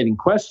fascinating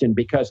question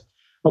because,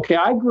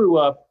 I grew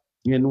up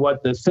in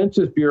what the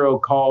Census Bureau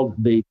called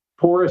the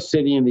poorest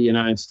city in the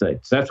United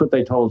States. That's what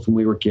they told us when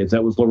we were kids.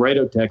 That was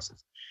Laredo,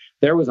 Texas.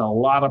 There was a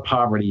lot of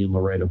poverty in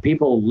Laredo.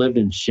 People lived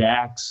in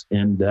shacks,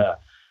 and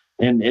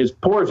as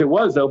poor as it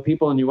was, though,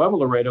 people in Nuevo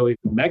Laredo,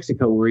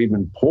 Mexico, were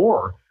even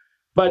poorer.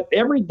 But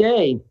every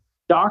day,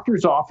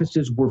 doctors'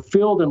 offices were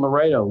filled in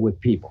Laredo with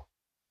people,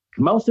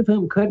 most of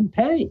whom couldn't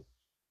pay.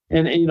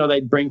 And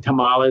they'd bring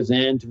tamales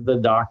in to the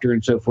doctor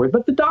and so forth.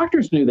 But the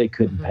doctors knew they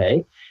couldn't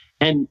pay.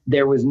 And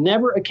there was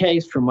never a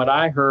case, from what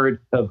I heard,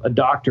 of a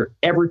doctor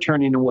ever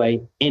turning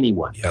away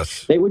anyone.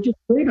 Yes. They would just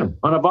treat them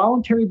on a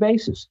voluntary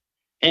basis.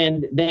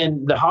 And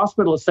then the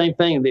hospital, the same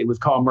thing. It was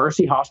called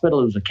Mercy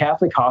Hospital. It was a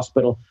Catholic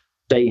hospital.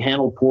 They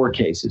handled poor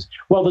cases.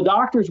 Well, the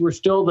doctors were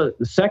still the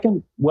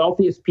second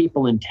wealthiest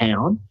people in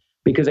town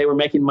because they were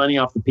making money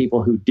off the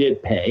people who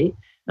did pay.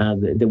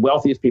 The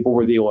wealthiest people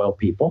were the oil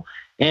people.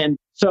 And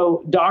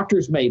so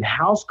doctors made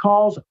house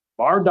calls.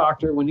 Our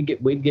doctor, when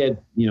we'd get,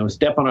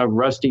 step on a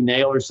rusty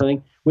nail or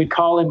something, we'd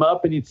call him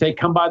up and he'd say,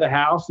 come by the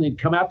house, and he'd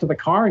come out to the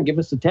car and give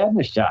us a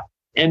tetanus shot.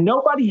 And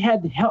nobody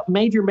had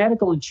major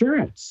medical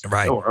insurance,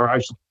 right? Or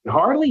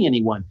hardly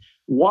anyone.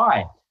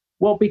 Why?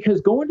 Well, because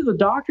going to the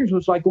doctors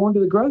was like going to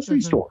the grocery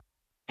store.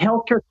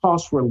 Healthcare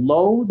costs were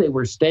low. They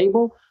were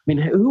stable. I mean,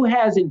 who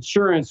has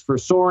insurance for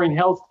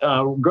soaring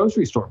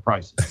grocery store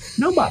prices?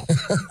 Nobody.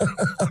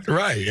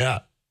 Right, yeah.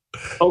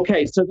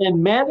 Okay, so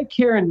then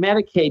Medicare and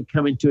Medicaid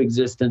come into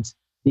existence,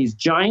 these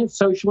giant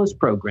socialist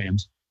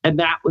programs, and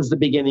that was the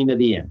beginning of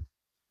the end.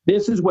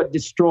 This is what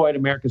destroyed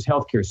America's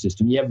healthcare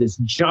system. You have this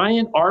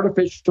giant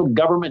artificial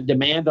government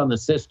demand on the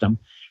system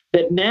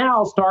that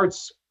now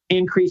starts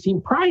increasing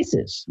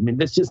prices. I mean,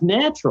 that's just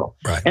natural.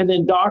 Right. And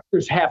then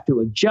doctors have to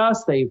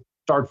adjust. They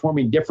start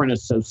forming different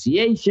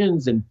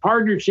associations and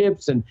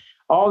partnerships and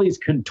all these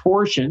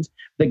contortions.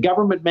 The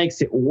government makes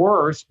it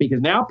worse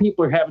because now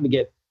people are having to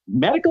get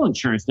medical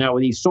insurance now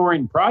with these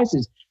soaring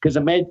prices because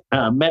of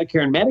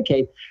Medicare and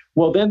Medicaid.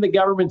 Well, then the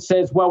government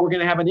says, well, we're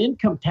going to have an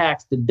income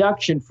tax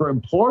deduction for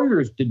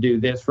employers to do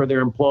this for their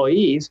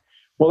employees.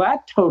 Well,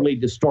 that totally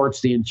distorts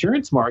the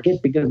insurance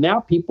market because now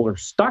people are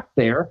stuck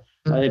there.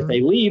 If they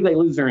leave, they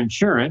lose their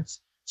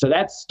insurance. So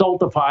that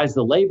stultifies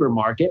the labor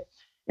market.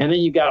 And then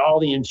you've got all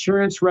the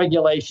insurance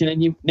regulation.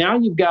 And you've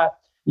got,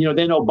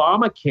 then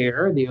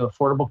Obamacare, the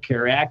Affordable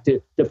Care Act,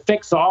 to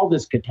fix all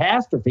this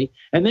catastrophe.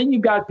 And then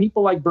you've got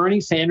people like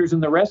Bernie Sanders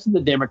and the rest of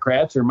the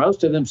Democrats, or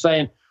most of them,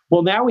 saying,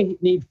 well, now we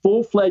need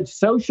full-fledged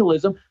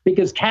socialism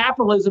because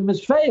capitalism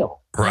has failed.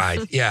 Right.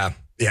 Yeah.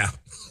 Yeah.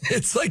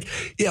 It's like,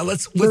 yeah,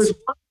 let's There's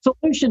one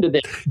solution to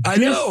this. I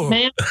know.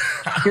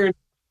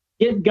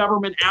 Get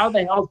government out of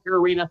the healthcare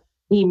arena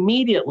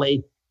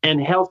immediately,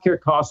 and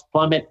healthcare costs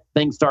plummet.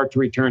 Things start to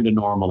return to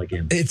normal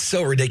again. It's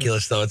so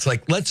ridiculous, though. It's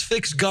like, let's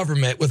fix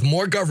government with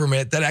more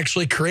government that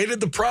actually created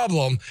the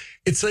problem.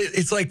 It's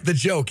like the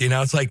joke,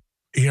 It's like,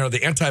 the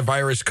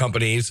antivirus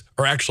companies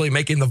are actually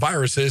making the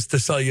viruses to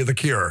sell you the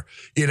cure.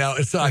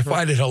 I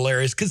find it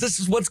hilarious because this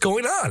is what's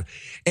going on.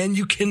 And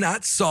you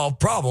cannot solve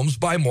problems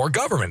by more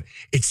government.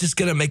 It's just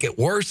going to make it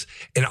worse.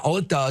 And all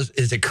it does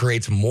is it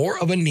creates more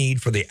of a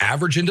need for the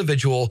average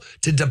individual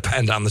to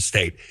depend on the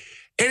state.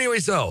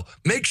 Anyways, though,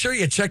 make sure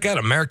you check out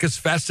America's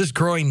fastest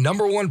growing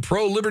 #1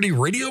 pro-liberty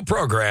radio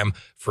program,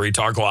 Free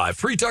Talk Live.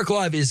 Free Talk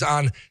Live is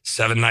on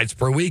 7 nights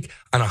per week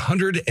on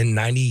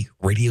 190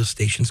 radio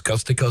stations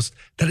coast to coast.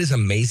 That is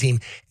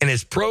amazing. And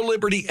it's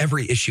pro-liberty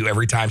every issue,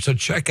 every time. So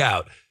check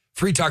out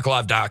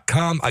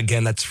freetalklive.com.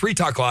 Again, that's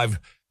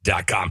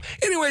freetalklive.com.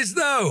 Anyways,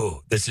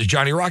 though, this is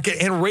Johnny Rocket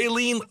and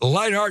Raylene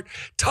Lightheart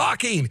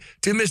talking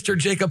to Mr.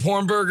 Jacob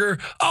Hornberger.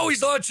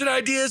 Always launching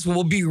ideas.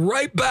 We'll be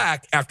right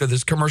back after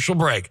this commercial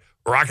break.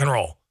 Rock and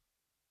roll.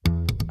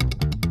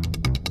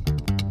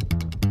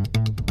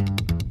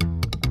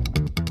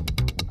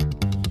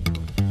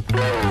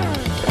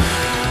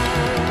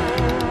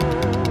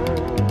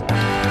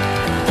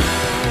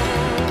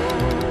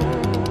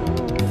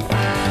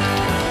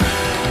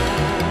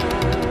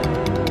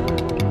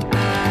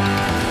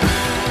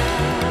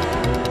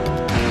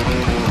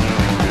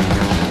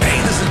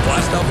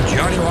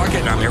 Johnny Rocket,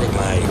 and I'm here with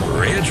my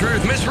Ray of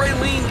Truth, Miss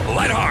Raylene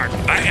Lightheart.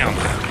 Bam.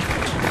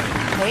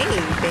 Hey,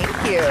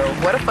 thank you.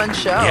 What a fun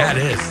show. Yeah, it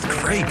is.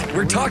 It's great.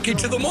 We're talking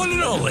to the one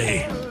and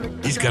only.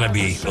 He's going to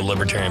be the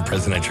Libertarian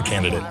presidential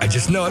candidate. I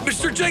just know it.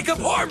 Mr. Jacob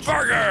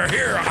Hornberger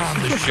here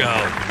on the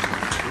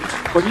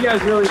show. Well, you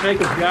guys really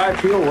make us guys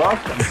feel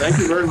welcome. Thank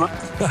you very much.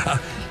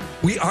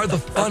 We are the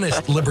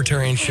funnest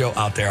libertarian show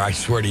out there. I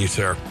swear to you,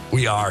 sir.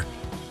 We are.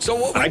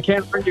 So I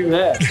can't argue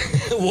that.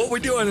 What we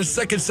do in the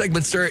second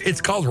segment, sir, it's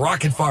called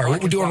Rocket Fire.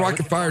 What we do in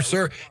Rocket Fire,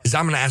 sir, is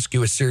I'm going to ask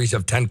you a series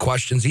of 10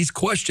 questions. These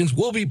questions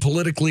will be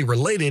politically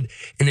related,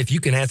 and if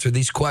you can answer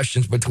these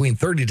questions between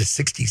 30 to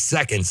 60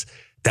 seconds,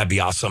 that'd be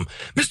awesome.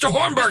 Mr.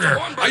 Hornberger,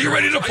 are you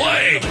ready to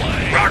play?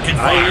 Rocket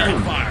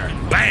Fire.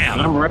 Bam.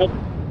 I'm ready.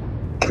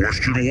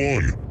 Question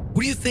 1.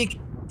 What do you think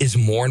is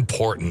more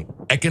important,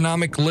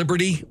 economic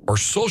liberty or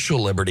social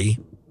liberty,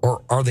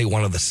 or are they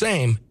one of the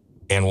same,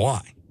 and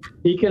why?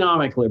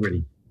 Economic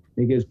liberty,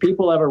 because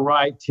people have a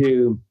right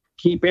to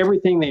keep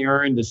everything they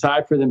earn,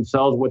 decide for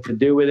themselves what to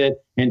do with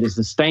it, and to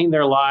sustain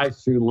their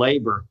lives through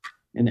labor.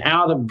 And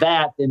out of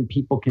that, then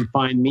people can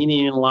find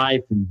meaning in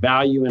life and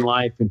value in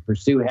life and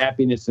pursue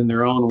happiness in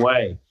their own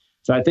way.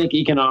 So I think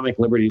economic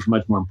liberty is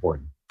much more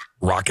important.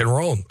 Rock and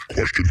roll.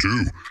 Question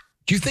 2.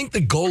 Do you think the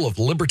goal of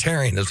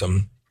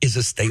libertarianism is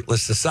a stateless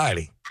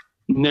society?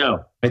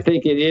 No, I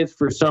think it is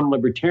for some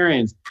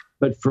libertarians.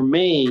 But for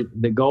me,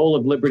 the goal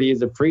of liberty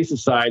is a free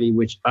society,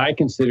 which I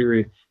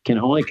consider can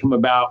only come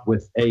about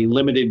with a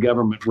limited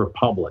government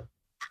republic.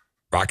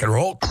 Rock and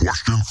roll.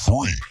 Question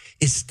 3.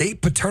 Is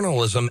state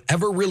paternalism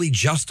ever really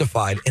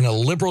justified in a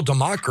liberal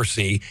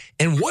democracy?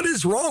 And what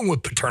is wrong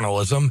with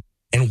paternalism?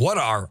 And what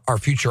are our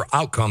future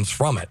outcomes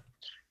from it?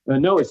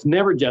 No, it's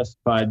never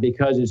justified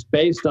because it's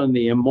based on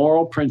the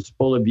immoral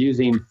principle of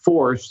using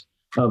force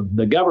of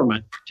the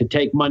government to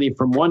take money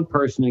from one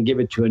person and give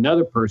it to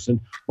another person,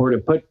 or to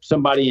put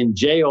somebody in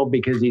jail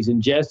because he's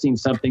ingesting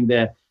something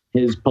that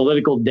his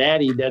political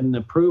daddy doesn't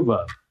approve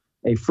of.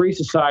 A free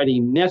society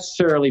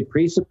necessarily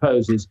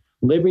presupposes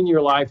living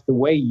your life the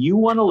way you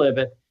want to live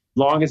it, as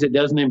long as it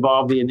doesn't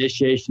involve the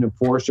initiation of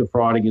force or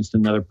fraud against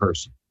another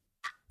person.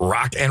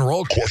 Rock and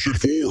roll. Question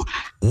 4.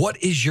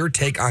 What is your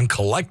take on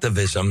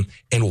collectivism,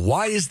 and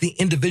why is the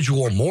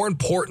individual more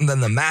important than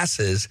the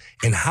masses,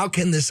 and how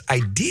can this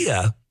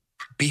idea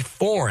be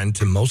foreign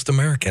to most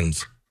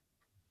Americans?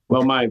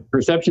 Well, my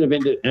perception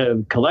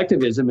of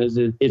collectivism is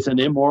it's an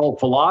immoral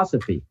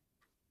philosophy.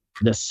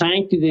 The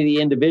sanctity of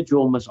the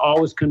individual must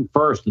always come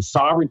first, the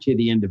sovereignty of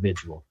the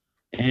individual.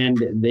 And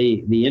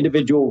the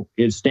individual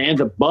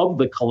stands above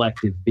the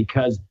collective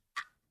because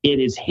it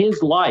is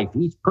his life.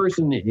 Each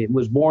person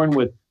was born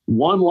with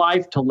one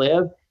life to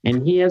live,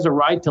 and he has a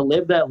right to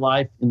live that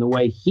life in the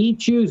way he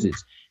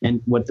chooses.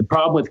 And what the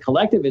problem with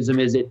collectivism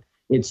is it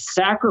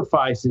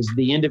sacrifices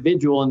the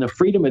individual and the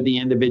freedom of the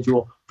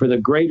individual for the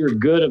greater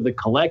good of the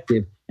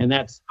collective, and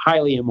that's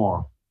highly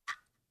immoral.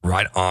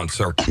 Right on,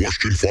 sir.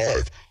 Question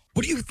 5.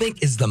 What do you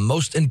think is the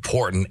most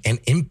important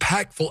and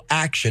impactful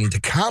action to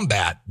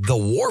combat the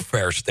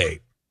warfare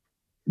state?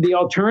 The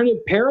alternative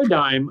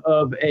paradigm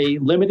of a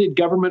limited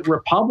government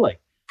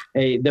republic.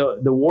 The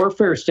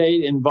warfare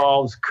state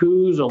involves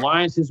coups,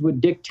 alliances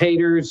with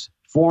dictators,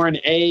 foreign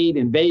aid,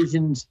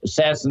 invasions,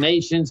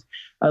 assassinations.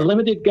 A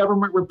limited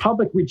government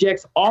republic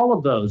rejects all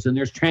of those, and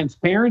there's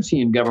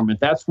transparency in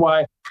government. That's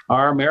why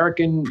our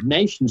American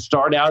nation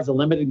started out as a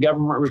limited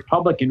government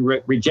republic and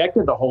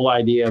rejected the whole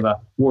idea of a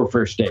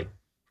warfare state.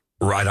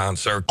 Right on,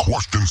 sir.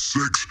 Question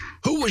 6.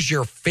 Who was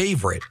your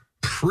favorite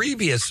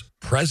previous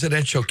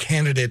presidential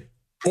candidate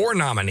or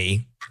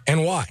nominee,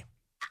 and why?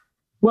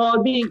 Well,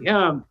 it'd be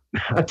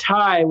a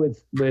tie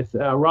with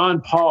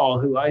Ron Paul,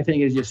 who I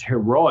think is just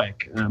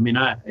heroic. I mean,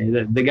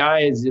 the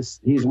guy is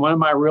he's one of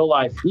my real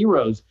life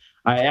heroes.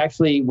 I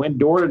actually went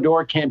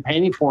door-to-door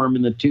campaigning for him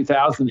in the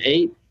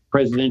 2008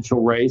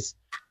 presidential race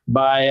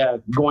by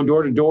going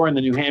door-to-door in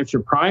the New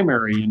Hampshire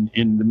primary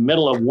in the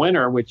middle of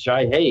winter, which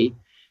I hate.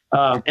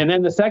 And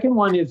then the second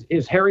one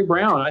is Harry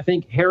Browne. I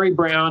think Harry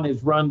Browne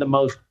has run the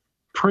most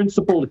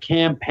principled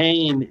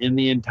campaign in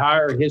the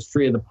entire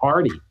history of the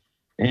party.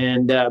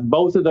 And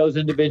both of those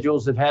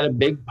individuals have had a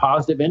big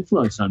positive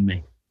influence on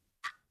me.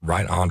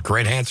 Right on.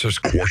 Great answers.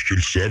 Question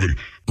 7.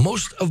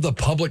 Most of the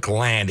public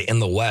land in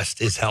the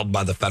West is held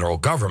by the federal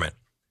government.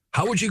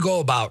 How would you go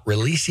about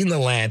releasing the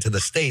land to the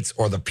states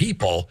or the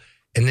people?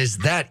 And is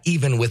that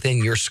even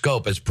within your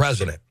scope as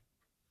president?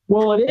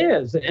 Well, it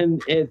is.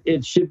 And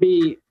it should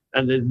be,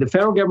 the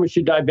federal government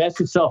should divest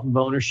itself of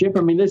ownership.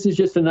 I mean, this is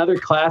just another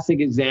classic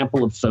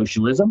example of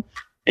socialism.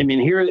 I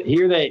mean,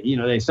 here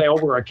they say, oh,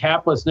 we're a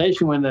capitalist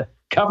nation when the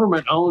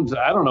government owns,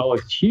 I don't know,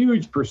 a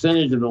huge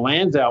percentage of the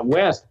lands out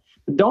west.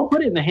 But don't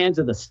put it in the hands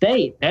of the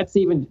state. That's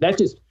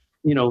just,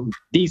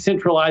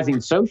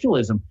 decentralizing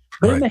socialism.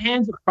 Put it in the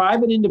hands of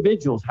private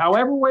individuals,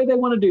 however way they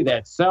want to do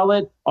that. Sell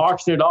it,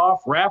 auction it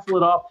off, raffle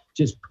it off.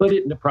 Just put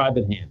it into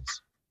private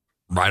hands.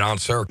 Right on,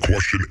 sir.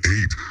 Question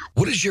 8.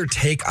 What is your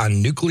take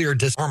on nuclear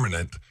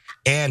disarmament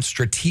and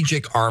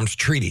strategic arms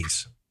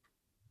treaties?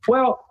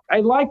 Well, I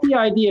like the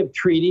idea of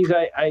treaties.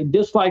 I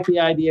dislike the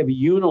idea of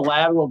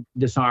unilateral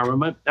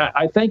disarmament.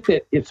 I think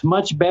that it's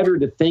much better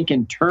to think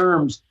in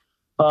terms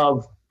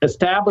of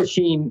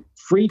establishing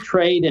free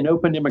trade and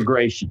open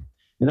immigration.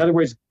 In other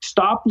words,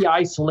 stop the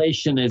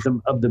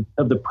isolationism of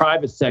the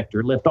private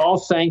sector, lift all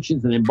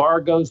sanctions and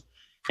embargoes,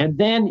 and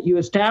then you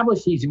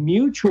establish these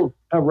mutual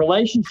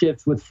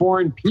relationships with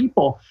foreign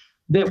people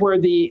where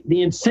the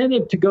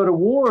incentive to go to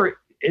war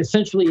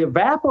essentially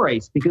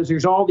evaporates because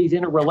there's all these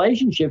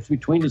interrelationships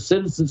between the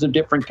citizens of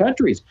different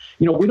countries.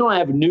 We don't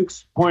have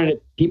nukes pointed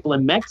at people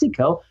in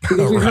Mexico because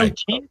there's no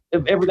chance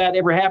of that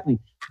ever happening.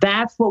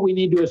 That's what we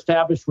need to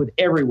establish with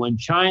everyone: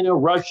 China,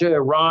 Russia,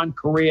 Iran,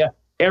 Korea,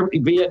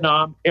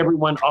 Vietnam,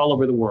 everyone all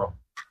over the world.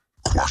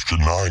 Question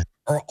 9.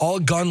 Are all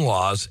gun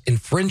laws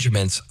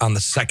infringements on the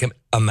Second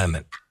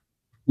Amendment?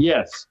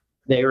 Yes,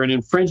 they are an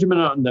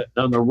infringement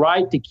on the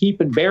right to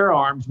keep and bear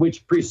arms,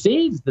 which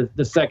precedes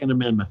the Second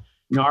Amendment.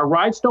 Our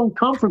rights don't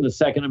come from the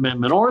Second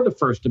Amendment or the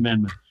First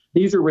Amendment.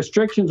 These are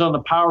restrictions on the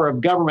power of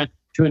government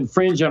to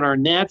infringe on our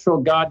natural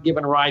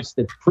God-given rights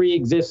that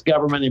pre-exist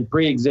government and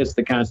pre-exist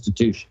the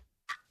Constitution.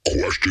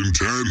 Question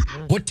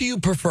 10. What do you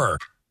prefer,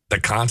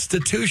 the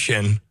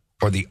Constitution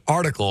or the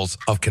Articles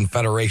of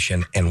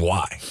Confederation, and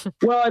why?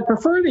 Well, I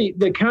prefer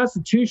the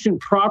Constitution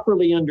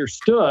properly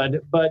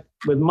understood, but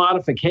with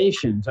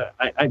modifications.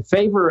 I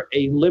favor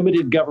a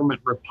limited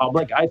government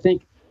republic. I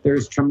think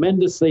there's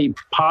tremendously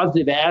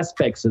positive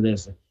aspects of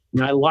this.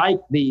 And I like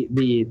the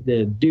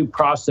due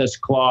process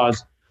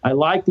clause. I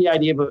like the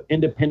idea of an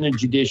independent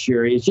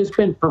judiciary. It's just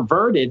been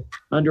perverted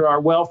under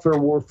our welfare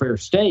warfare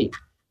state.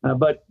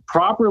 But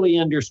properly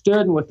understood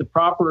and with the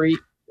proper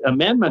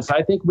amendments,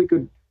 I think we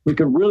could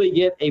really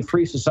get a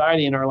free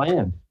society in our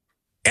land.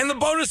 And the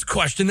bonus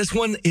question, this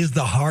one is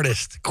the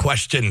hardest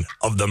question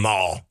of them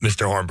all,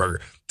 Mr.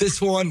 Hornberger.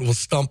 This one will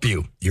stump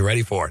you. You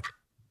ready for it?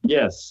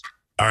 Yes.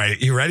 All right,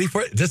 you ready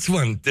for it? This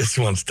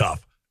one's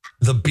tough.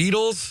 The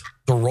Beatles,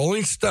 the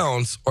Rolling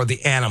Stones, or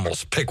the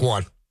Animals? Pick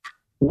one.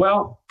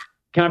 Well,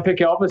 can I pick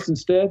Elvis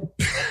instead?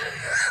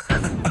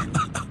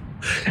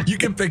 You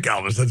can pick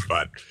Elvis. That's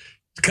fine.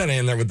 It's kind of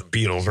in there with the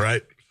Beatles,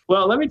 right?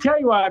 Well, let me tell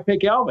you why I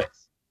pick Elvis.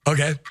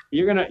 Okay.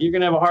 You're gonna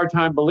have a hard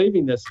time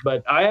believing this,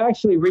 but I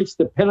actually reached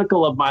the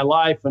pinnacle of my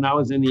life when I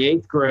was in the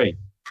 8th grade.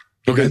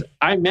 Because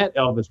I met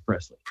Elvis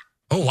Presley.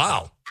 Oh,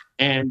 wow.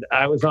 And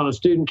I was on a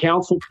student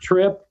council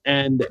trip,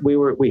 and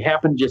we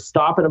happened to just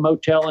stop at a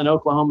motel in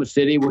Oklahoma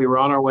City. We were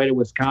on our way to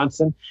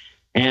Wisconsin,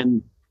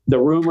 and the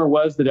rumor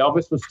was that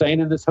Elvis was staying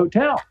in this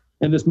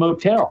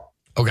motel.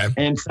 Okay.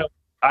 And so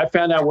I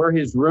found out where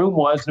his room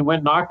was and went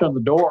and knocked on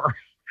the door.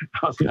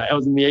 I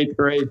was in the 8th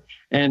grade,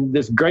 and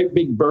this great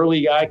big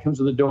burly guy comes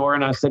to the door,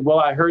 and I said, well,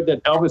 I heard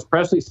that Elvis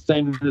Presley's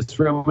staying in this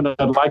room, and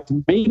I'd like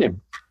to meet him.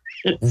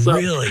 So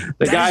really?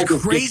 The guy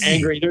just gets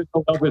angry. There's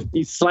no Elvis.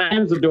 He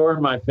slams the door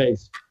in my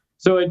face.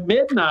 So at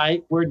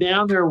midnight, we're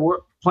down there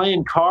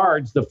playing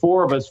cards, the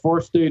four of us,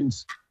 4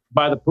 students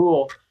by the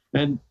pool,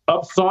 and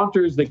up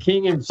saunters the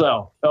king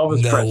himself,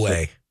 Elvis Presley. No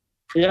way.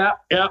 Yeah.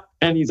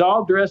 And he's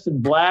all dressed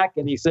in black,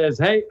 and he says,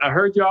 hey, I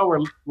heard y'all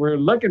were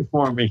looking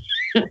for me.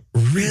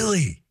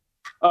 Really?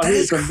 That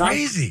is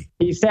crazy.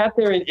 He sat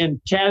there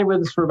and chatted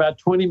with us for about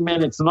 20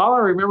 minutes, and all I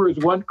remember is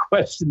one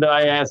question that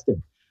I asked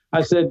him.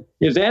 I said,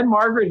 is Ann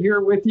Margaret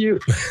here with you?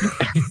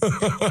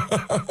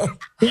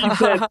 He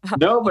said,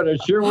 no, but I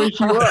sure wish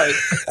she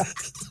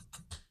was.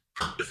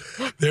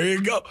 There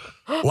you go.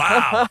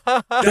 Wow. That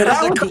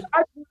was the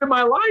point of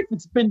my life.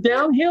 It's been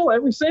downhill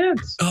ever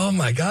since. Oh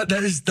my God.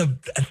 That is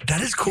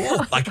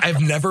cool. Like,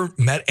 I've never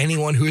met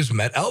anyone who has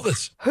met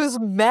Elvis. Who's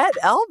met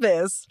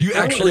Elvis? You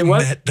actually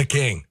met the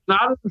king.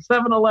 Not at the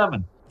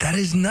 7-Eleven. That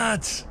is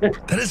nuts.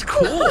 That is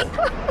cool.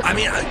 I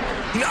mean,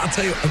 I'll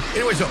tell you.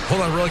 Anyway, so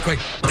hold on really quick.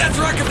 That's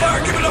Rocket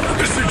Fire. Give it up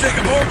for Mr.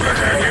 Jacob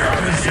Hornberger here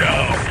on the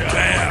show.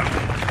 Damn.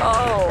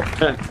 Oh,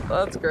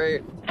 that's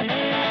great.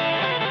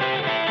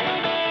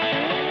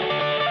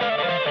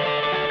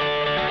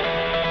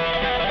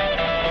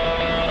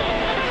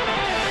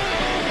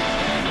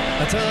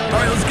 All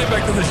right, let's get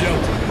back to the show.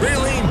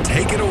 Raylene,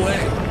 take it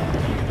away.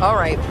 All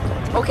right.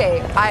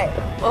 Okay,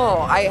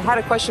 I had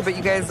a question, but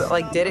you guys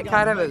did it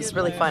kind of. It was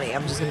really funny.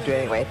 I'm just going to do it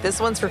anyway. This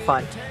one's for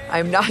fun.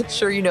 I'm not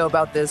sure you know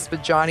about this,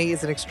 but Johnny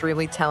is an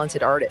extremely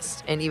talented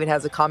artist and even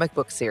has a comic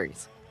book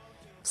series.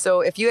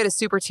 So if you had a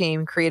super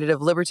team created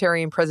of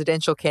libertarian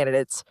presidential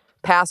candidates,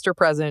 past or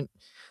present,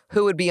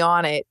 who would be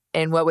on it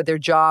and what would their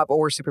job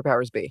or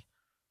superpowers be?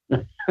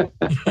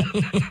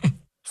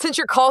 Since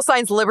your call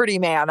sign's Liberty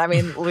Man, I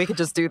mean, we could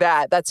just do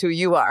that. That's who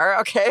you are.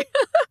 Okay.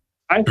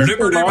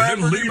 Liberty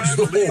Man leads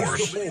the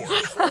force.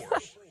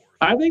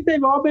 I think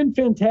they've all been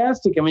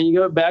fantastic. I mean, you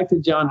go back to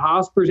John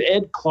Hospers.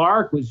 Ed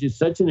Clark was just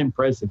such an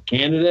impressive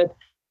candidate.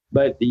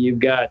 But you've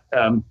got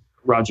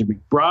Roger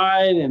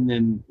McBride, and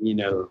then,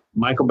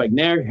 Michael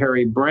McNair,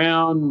 Harry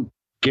Brown,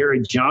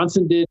 Gary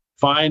Johnson did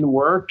fine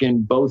work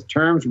in both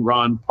terms.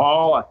 Ron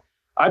Paul.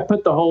 I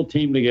put the whole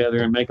team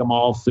together and make them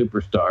all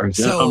superstars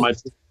on my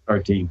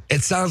superstar team.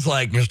 It sounds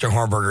like, Mr.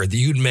 Hornberger, that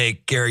you'd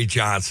make Gary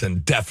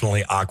Johnson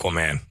definitely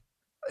Aquaman.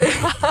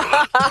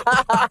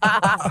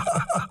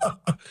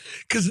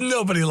 Because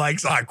nobody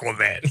likes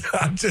Aquaman.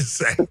 I'm just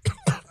saying.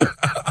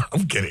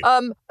 I'm kidding.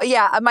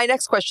 Yeah, my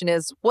next question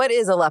is, what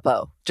is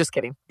Aleppo? Just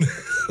kidding.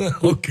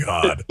 Oh,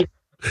 God.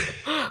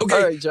 Okay,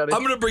 all right, Johnny.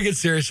 I'm going to bring it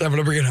serious. I'm going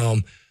to bring it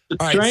home.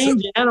 A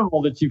strange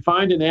animal that you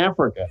find in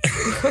Africa.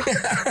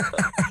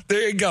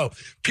 There you go.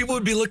 People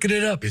would be looking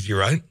it up. Is he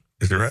right?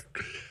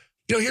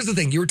 Here's the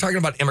thing. You were talking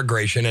about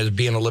immigration as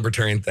being a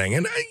libertarian thing.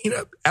 And,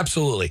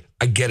 absolutely,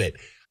 I get it.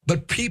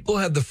 But people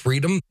have the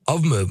freedom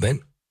of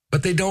movement,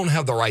 but they don't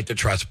have the right to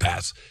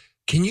trespass.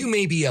 Can you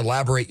maybe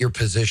elaborate your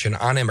position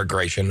on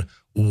immigration?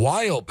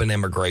 Why open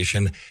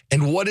immigration?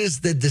 And what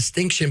is the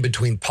distinction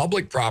between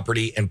public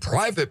property and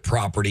private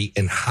property?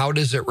 And how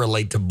does it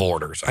relate to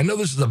borders? I know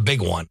this is a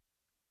big one.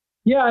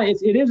 Yeah,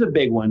 it is a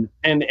big one.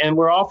 And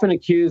we're often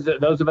accused,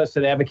 those of us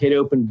that advocate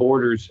open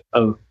borders,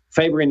 of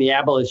favoring the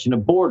abolition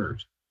of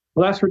borders.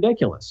 Well, that's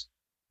ridiculous.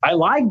 I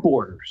like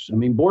borders. I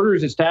mean,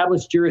 borders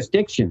establish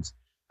jurisdictions.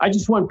 I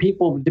just want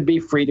people to be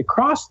free to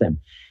cross them.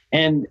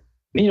 And,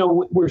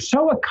 we're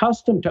so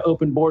accustomed to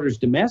open borders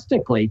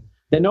domestically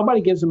that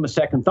nobody gives them a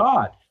second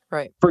thought.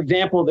 Right. For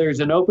example, there's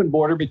an open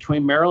border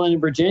between Maryland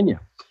and Virginia.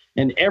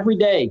 And every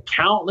day,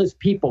 countless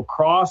people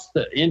cross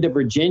into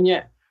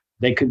Virginia.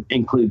 They could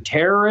include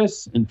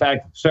terrorists. In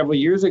fact, several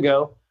years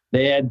ago,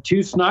 they had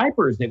 2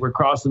 snipers that were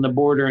crossing the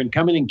border and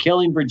coming and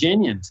killing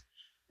Virginians.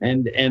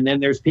 And then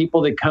there's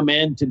people that come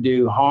in to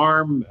do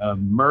harm,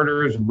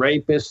 murders,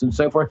 rapists, and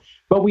so forth.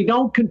 But we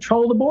don't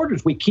control the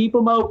borders. We keep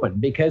them open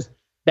because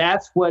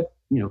that's what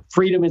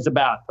freedom is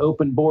about,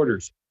 open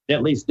borders,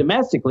 at least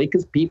domestically,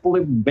 because people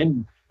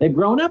they've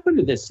grown up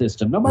into this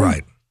system.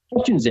 Nobody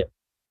questions it.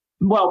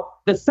 Well,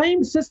 the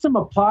same system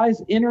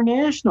applies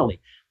internationally.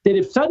 That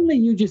if suddenly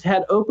you just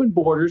had open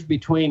borders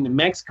between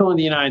Mexico and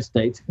the United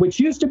States, which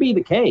used to be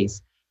the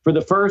case for the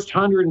first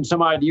 100 and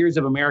some odd years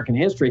of American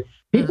history,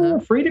 people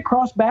were free to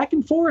cross back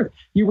and forth.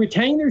 You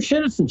retain their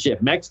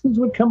citizenship. Mexicans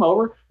would come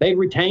over. They'd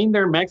retain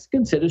their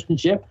Mexican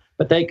citizenship,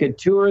 but they could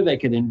tour, they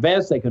could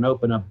invest, they could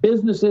open up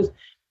businesses.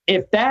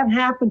 If that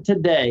happened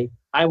today,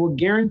 I will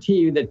guarantee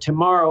you that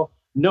tomorrow,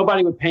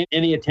 nobody would pay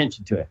any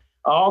attention to it.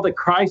 All the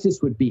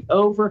crisis would be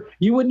over.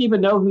 You wouldn't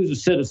even know who's a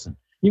citizen.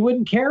 You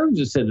wouldn't care who's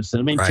a citizen.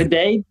 I mean,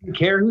 today, do you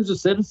care who's a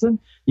citizen?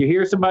 You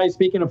hear somebody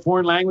speaking a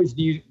foreign language,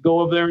 do you go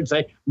over there and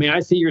say, may I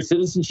see your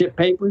citizenship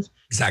papers?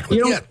 Exactly.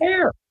 You don't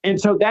care. And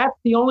so that's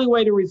the only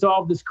way to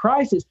resolve this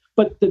crisis.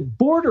 But the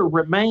border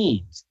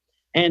remains.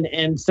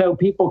 And so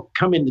people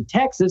come into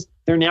Texas,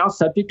 they're now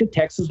subject to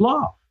Texas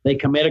law. They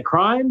commit a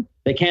crime.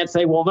 They can't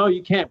say, well, no,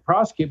 you can't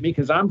prosecute me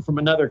because I'm from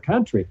another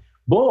country.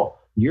 Bull,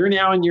 you're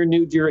now in your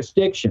new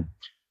jurisdiction.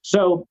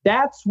 So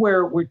that's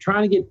where we're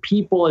trying to get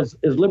people as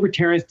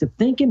libertarians to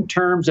think in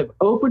terms of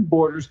open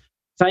borders,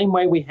 same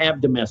way we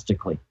have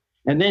domestically.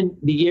 And then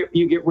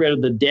you get rid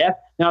of the death.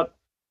 Now,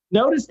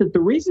 notice that the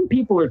reason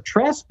people are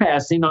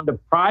trespassing onto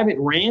private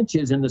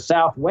ranches in the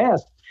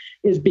Southwest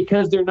is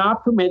because they're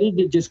not permitted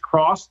to just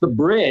cross the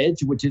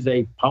bridge, which is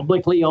a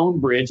publicly owned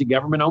bridge, a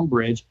government-owned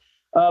bridge,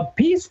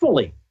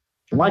 peacefully,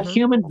 like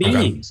human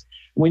beings.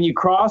 When you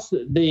cross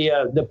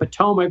the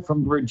Potomac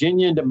from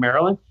Virginia into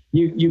Maryland,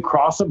 you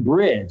cross a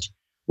bridge.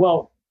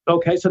 Well,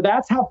 okay, so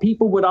that's how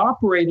people would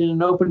operate in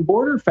an open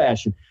border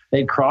fashion.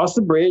 They'd cross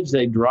the bridge,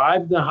 they'd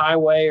drive the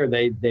highway, or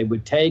they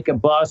would take a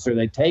bus, or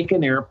they'd take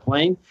an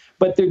airplane,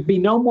 but there'd be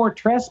no more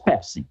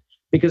trespassing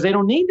because they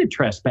don't need to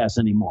trespass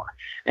anymore.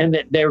 And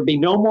that there would be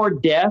no more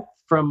death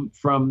from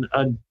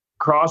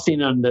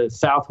crossing on the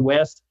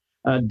Southwest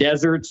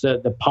deserts,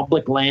 the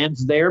public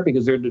lands there,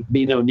 because there'd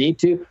be no need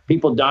to.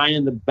 People dying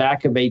in the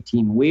back of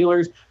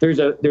 18-wheelers. There's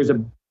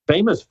a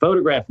famous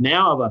photograph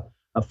now of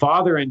a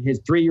father and his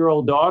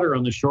 3-year-old daughter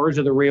on the shores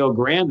of the Rio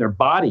Grande, their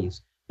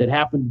bodies, that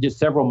happened just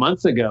several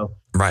months ago.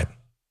 Right.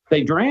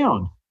 They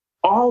drowned.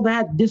 All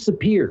that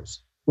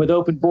disappears with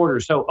open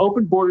borders. So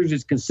open borders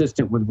is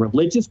consistent with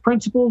religious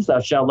principles, thou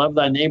shalt love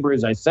thy neighbor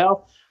as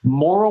thyself,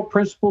 moral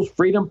principles,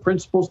 freedom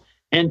principles,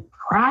 and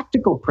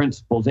practical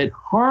principles. It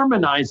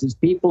harmonizes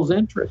people's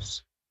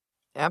interests.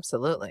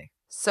 Absolutely.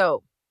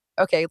 So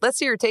Okay, let's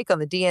hear your take on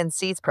the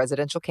DNC's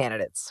presidential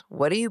candidates.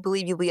 What do you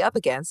believe you'll be up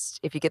against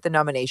if you get the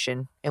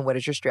nomination, and what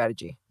is your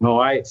strategy? Oh,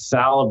 I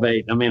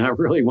salivate. I mean, I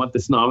really want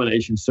this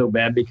nomination so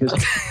bad because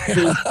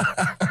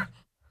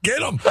get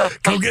them.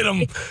 Go get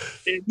them.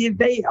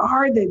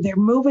 They're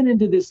moving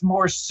into this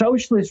more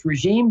socialist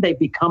regime. They've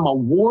become a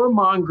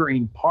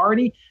warmongering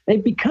party.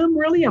 They've become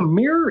really a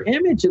mirror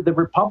image of the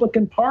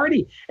Republican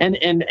Party.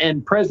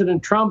 And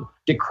President Trump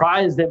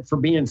decries them for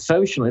being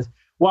socialist,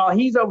 while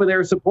he's over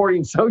there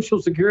supporting Social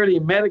Security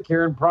and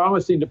Medicare and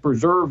promising to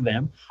preserve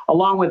them,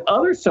 along with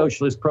other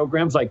socialist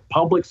programs like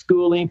public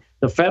schooling,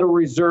 the Federal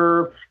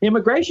Reserve.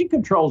 Immigration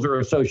controls are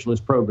a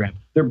socialist program.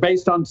 They're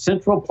based on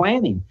central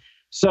planning.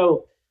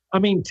 So, I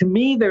mean, to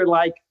me, they're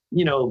like,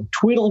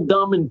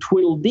 Tweedledum and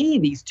Tweedledee,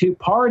 these two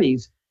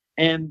parties.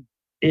 And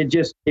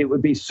it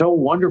would be so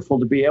wonderful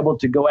to be able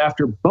to go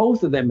after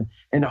both of them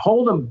and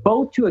hold them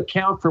both to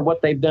account for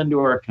what they've done to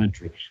our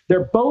country.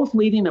 They're both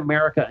leading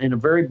America in a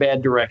very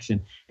bad direction.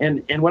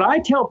 And what I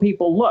tell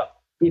people, look,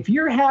 if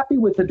you're happy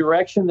with the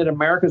direction that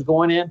America's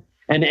going in,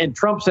 and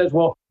Trump says,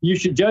 well, you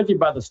should judge it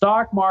by the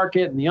stock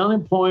market and the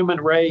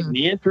unemployment rate and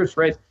the interest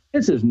rates,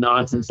 this is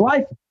nonsense.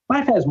 Life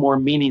has more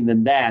meaning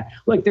than that.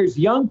 Look, there's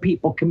young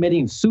people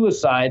committing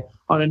suicide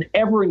on an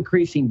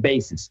ever-increasing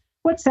basis.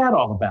 What's that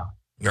all about?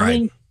 Right. I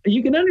mean,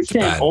 you can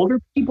understand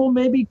older people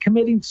maybe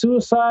committing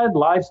suicide,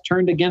 life's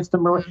turned against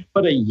them,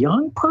 but a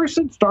young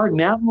person starting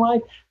out in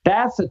life,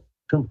 that's a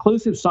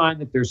conclusive sign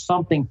that there's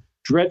something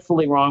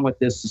dreadfully wrong with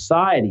this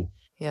society.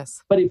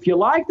 Yes. But if you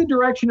like the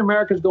direction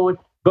America's going,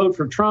 vote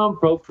for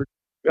Trump, vote for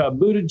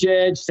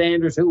Buttigieg,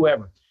 Sanders,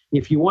 whoever.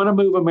 If you want to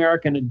move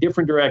America in a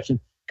different direction,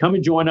 come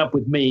and join up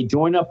with me,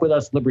 join up with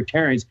us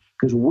libertarians,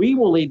 because we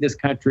will lead this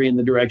country in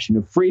the direction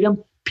of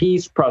freedom,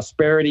 peace,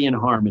 prosperity, and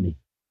harmony.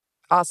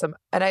 Awesome.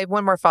 And I have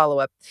one more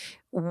follow-up.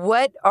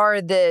 What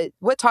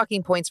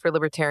talking points for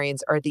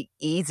libertarians are the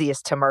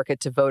easiest to market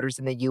to voters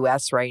in the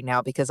U.S. right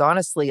now? Because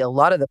honestly, a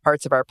lot of the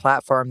parts of our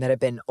platform that have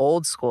been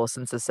old school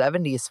since the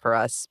 70s for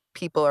us,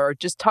 people are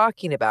just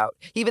talking about.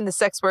 Even the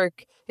sex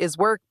work is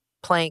work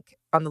plank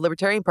on the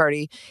Libertarian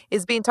Party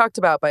is being talked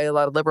about by a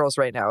lot of liberals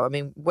right now. I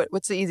mean,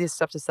 what's the easiest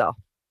stuff to sell?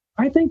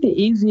 I think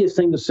the easiest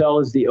thing to sell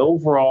is the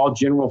overall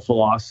general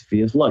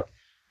philosophy is, look,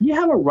 you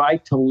have a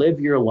right to live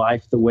your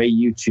life the way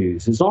you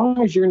choose. As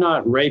long as you're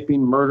not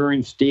raping,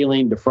 murdering,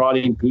 stealing,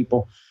 defrauding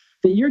people,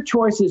 that your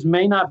choices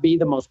may not be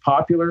the most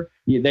popular.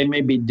 They may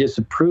be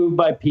disapproved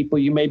by people.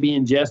 You may be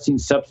ingesting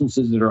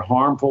substances that are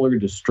harmful or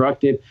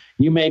destructive.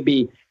 You may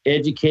be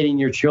educating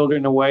your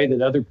children in a way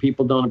that other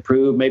people don't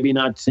approve, maybe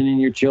not sending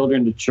your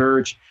children to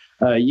church.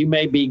 You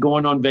may be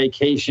going on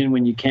vacation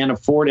when you can't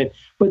afford it.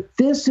 But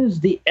this is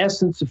the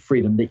essence of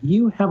freedom, that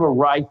you have a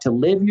right to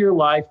live your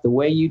life the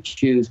way you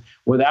choose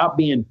without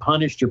being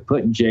punished or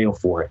put in jail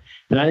for it.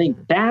 And I think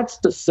that's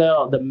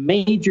the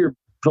major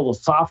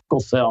philosophical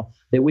sell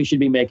that we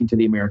should be making to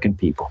the American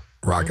people.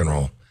 Rock and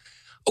roll.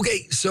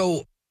 Okay,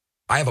 so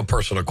I have a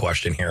personal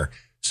question here.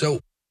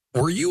 So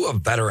were you a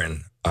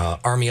veteran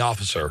Army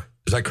officer?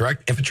 Is that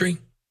correct? Infantry?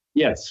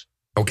 Yes.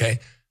 Okay.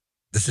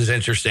 This is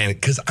interesting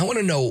because I want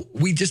to know,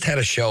 we just had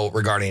a show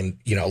regarding,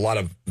 a lot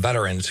of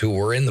veterans who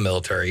were in the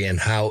military and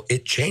how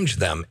it changed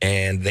them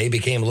and they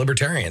became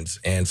libertarians.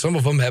 And some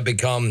of them have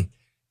become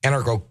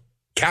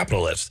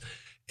anarcho-capitalists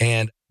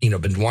and,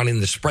 been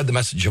wanting to spread the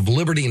message of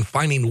liberty and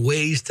finding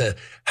ways to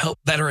help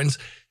veterans.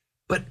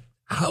 But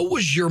how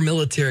was your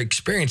military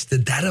experience?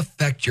 Did that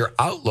affect your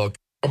outlook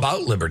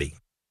about liberty?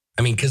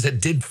 I mean, because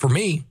it did for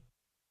me,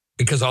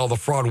 because of all the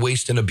fraud,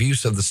 waste, and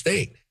abuse of the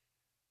state.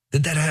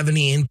 Did that have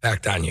any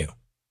impact on you?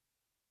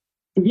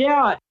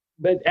 Yeah,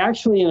 but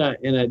actually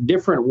in a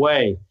different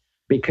way,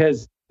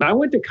 because I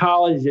went to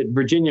college at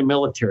Virginia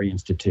Military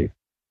Institute.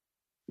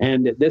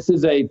 And this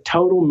is a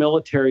total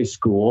military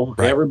school.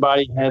 Right.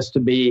 Everybody has to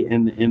be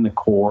in the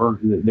Corps.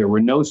 There were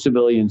no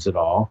civilians at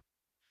all.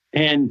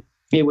 And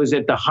it was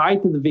at the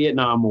height of the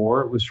Vietnam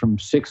War. It was from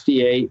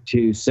 68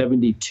 to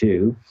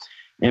 72.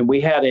 And we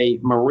had a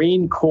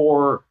Marine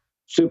Corps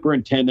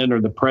superintendent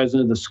or the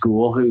president of the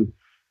school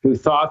who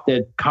thought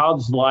that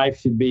college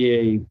life should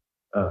be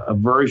a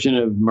version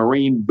of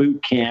Marine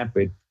boot camp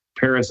at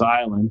Paris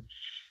Island.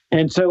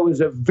 And so it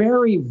was a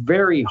very,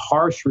 very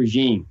harsh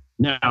regime.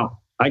 Now,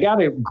 I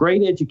got a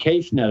great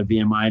education out of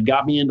VMI. It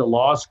got me into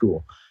law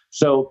school.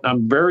 So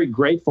I'm very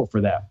grateful for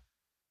that.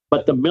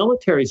 But the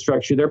military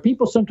structure, there are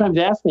people sometimes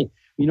ask me,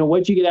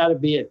 what'd you get out of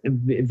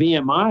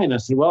VMI? And I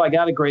said, well, I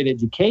got a great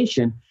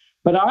education.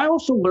 But I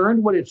also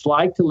learned what it's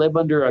like to live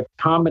under a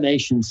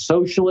combination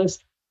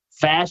socialist,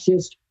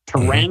 fascist,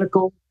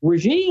 tyrannical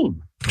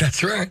regime.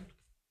 That's right.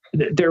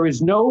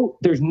 There's no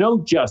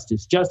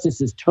justice. Justice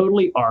is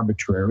totally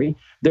arbitrary.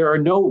 There are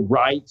no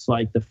rights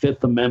like the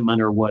Fifth Amendment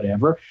or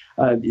whatever.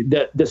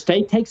 The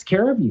state takes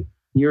care of you.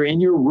 You're in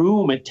your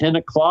room at 10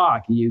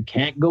 o'clock. You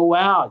can't go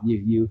out.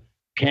 You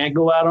can't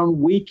go out on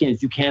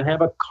weekends. You can't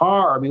have a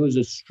car. I mean, it was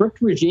a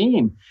strict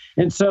regime.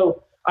 And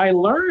so I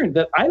learned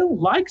that I don't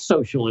like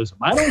socialism.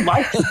 I don't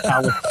like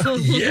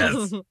totality.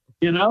 Yes.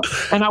 And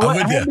I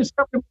haven't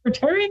discovered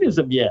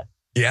libertarianism yet.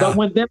 Yeah. But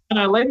when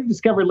I later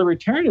discovered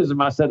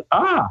libertarianism, I said,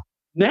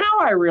 now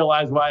I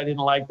realize why I didn't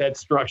like that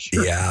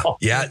structure. Yeah.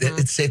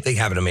 It's the same thing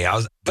happened to me.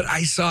 But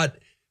I saw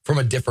it from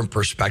a different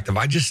perspective.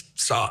 I just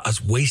saw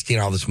us wasting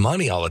all this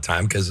money all the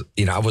time because,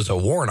 I was a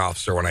warrant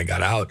officer when I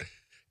got out.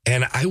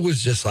 And I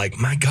was just like,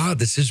 my God,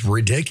 this is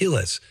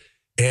ridiculous.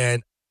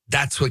 And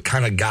that's what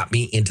kind of got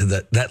me into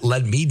that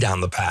led me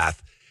down the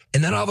path.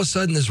 And then all of a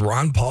sudden, this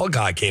Ron Paul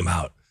guy came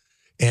out.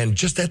 And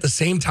just at the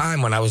same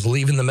time when I was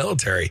leaving the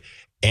military,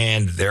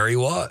 and there he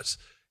was.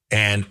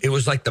 And it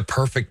was like the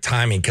perfect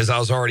timing because I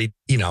was already,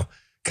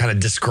 kind of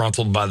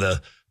disgruntled by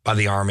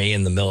the Army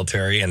and the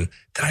military. And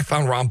then I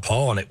found Ron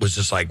Paul, and it was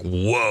just like,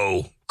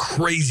 whoa,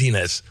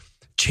 craziness.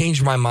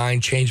 Changed my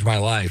mind, changed my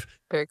life.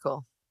 Very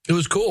cool. It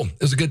was cool.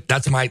 It was good.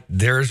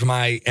 There's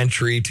my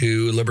entry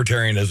to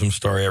libertarianism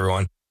story,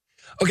 everyone.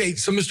 Okay,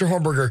 so Mr.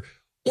 Hornberger,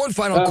 one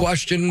final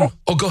question.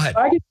 Go ahead.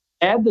 I can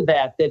add to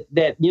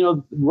that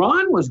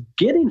Ron was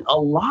getting a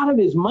lot of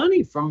his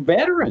money from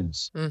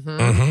veterans.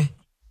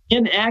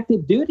 In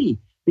active duty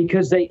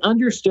because they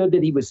understood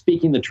that he was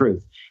speaking the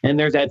truth. And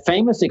there's that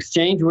famous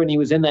exchange when he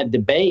was in that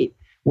debate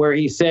where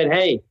he said,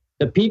 hey,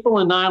 the people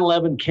in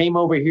 9/11 came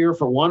over here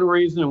for one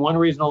reason and one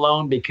reason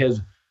alone, because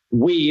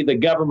the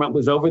government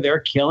was over there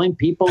killing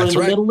people in the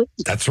Middle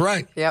East. That's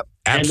right. Yep.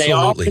 Absolutely. And they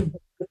all went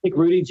ballistic.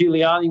 Rudy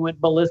Giuliani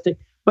went ballistic.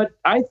 But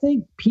I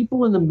think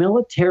people in the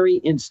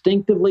military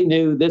instinctively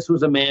knew this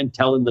was a man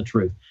telling the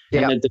truth.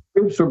 Yep. And that the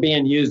troops were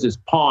being used as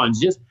pawns.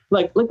 Just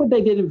like, look what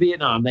they did in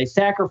Vietnam. They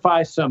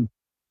sacrificed some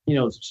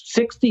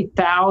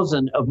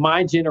 60,000 of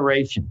my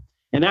generation.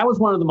 And that was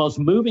one of the most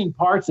moving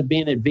parts of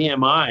being at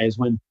VMI is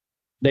when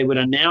they would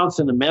announce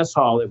in the mess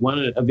hall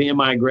that a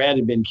VMI grad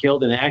had been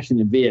killed in action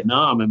in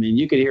Vietnam. I mean,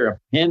 you could hear a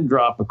pin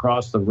drop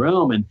across the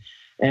room.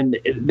 And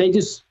they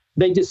just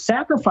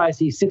sacrificed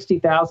these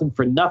 60,000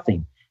 for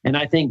nothing. And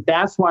I think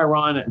that's why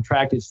Ron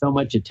attracted so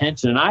much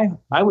attention. And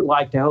I would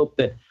like to hope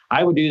that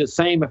I would do the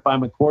same if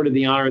I'm accorded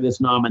the honor of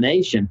this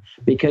nomination,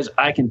 because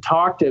I can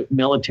talk to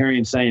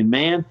military saying,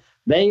 man,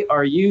 they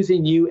are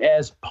using you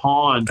as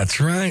pawns. That's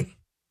right.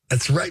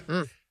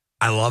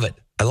 I love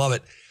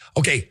it.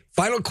 Okay,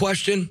 final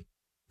question.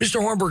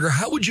 Mr. Hornberger,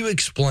 how would you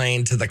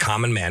explain to the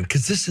common man,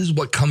 because this is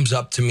what comes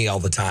up to me all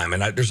the time,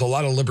 and there's a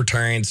lot of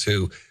libertarians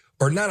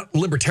or not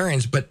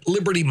libertarians, but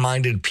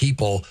liberty-minded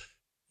people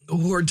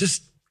who are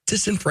just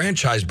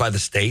disenfranchised by the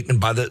state and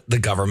by the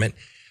government,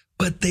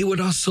 but they would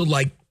also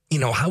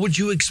how would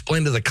you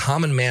explain to the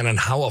common man on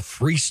how a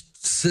free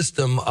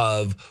system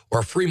or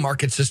a free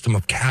market system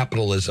of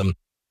capitalism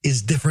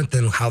is different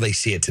than how they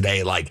see it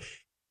today? Like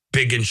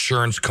big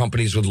insurance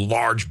companies with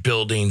large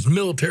buildings,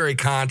 military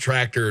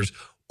contractors,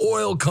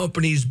 oil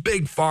companies,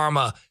 big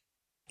pharma,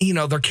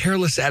 their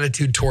careless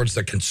attitude towards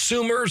the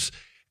consumers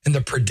and the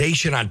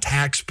predation on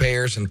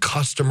taxpayers and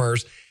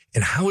customers.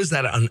 And how is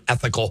that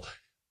unethical?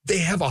 They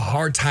have a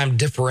hard time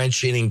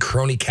differentiating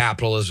crony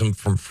capitalism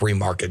from free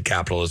market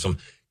capitalism.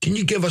 Can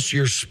you give us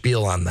your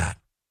spiel on that?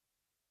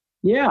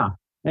 Yeah.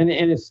 And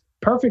it's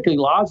perfectly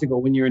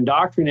logical when you're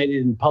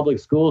indoctrinated in public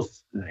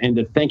schools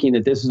into thinking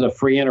that this is a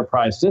free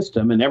enterprise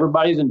system, and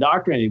everybody's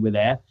indoctrinated with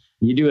that.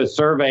 You do a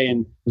survey,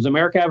 and does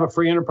America have a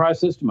free enterprise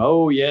system?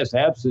 Oh, yes,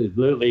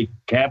 absolutely,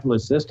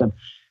 capitalist system.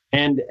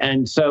 And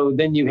so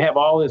then you have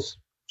all this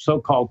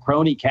so-called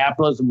crony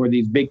capitalism where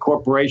these big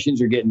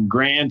corporations are getting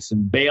grants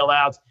and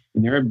bailouts,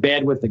 and they're in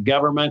bed with the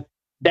government.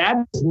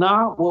 That is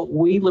not what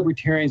we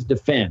libertarians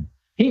defend.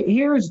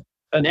 Here's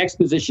an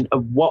exposition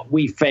of what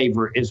we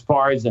favor as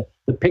far as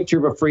the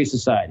picture of a free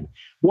society.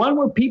 One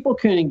where people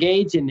can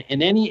engage in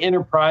any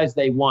enterprise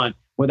they want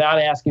without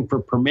asking for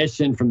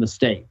permission from the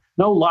state.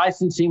 No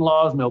licensing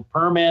laws, no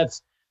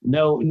permits,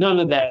 none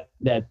of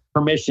that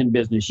permission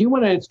business. You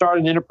want to start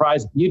an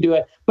enterprise, you do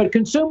it. But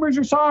consumers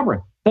are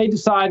sovereign. They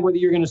decide whether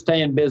you're going to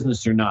stay in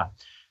business or not.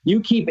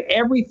 You keep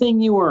everything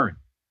you earn,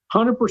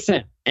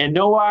 100%, and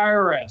no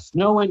IRS,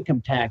 no income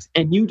tax,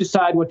 and you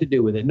decide what to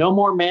do with it. No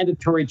more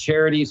mandatory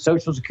charities,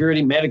 Social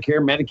Security,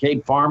 Medicare,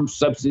 Medicaid, farm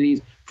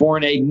subsidies,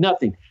 foreign aid,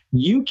 nothing.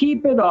 You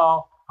keep it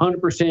all,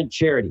 100%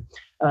 charity.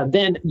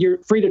 Then you're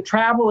free to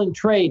travel and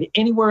trade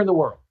anywhere in the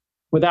world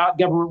without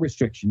government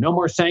restriction. No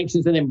more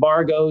sanctions and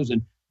embargoes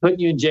and putting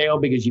you in jail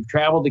because you've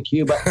traveled to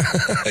Cuba.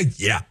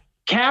 Yeah.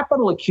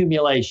 Capital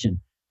accumulation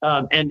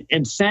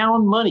and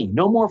sound money.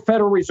 No more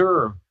Federal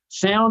Reserve.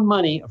 Sound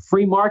money, a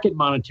free market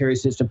monetary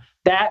system.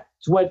 That's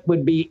what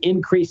would be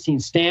increasing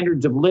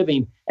standards of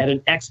living at an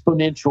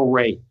exponential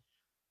rate.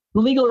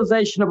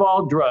 Legalization of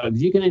all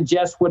drugs. You can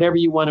ingest whatever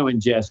you want to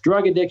ingest.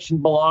 Drug addiction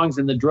belongs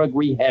in the drug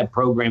rehab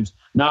programs,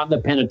 not in the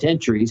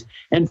penitentiaries.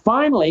 And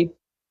finally,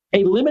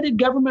 a limited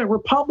government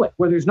republic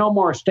where there's no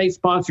more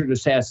state-sponsored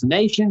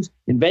assassinations,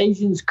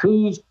 invasions,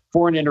 coups,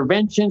 foreign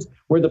interventions,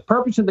 where the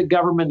purpose of the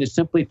government is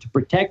simply to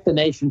protect the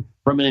nation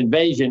from an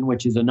invasion,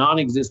 which is a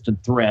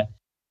non-existent threat.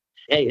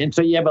 And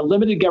so you have a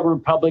limited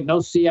government republic,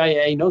 no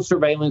CIA, no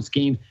surveillance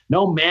schemes,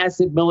 no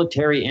massive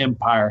military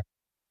empire.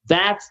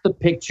 That's the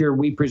picture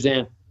we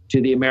present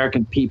to the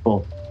American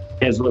people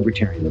as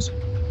libertarianism.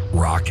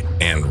 Rock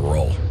and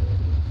roll.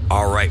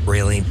 All right,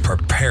 Raylene,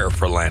 prepare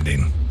for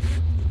landing.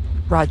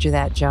 Roger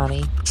that,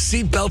 Johnny.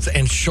 Seatbelts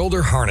and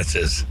shoulder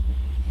harnesses.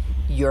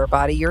 Your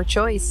body, your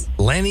choice.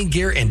 Landing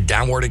gear and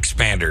downward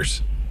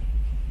expanders.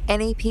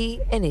 NAP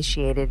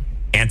initiated.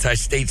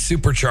 Anti-state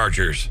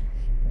superchargers.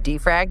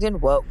 Defragged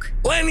and woke.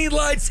 Landing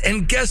lights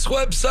and guest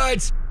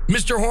websites.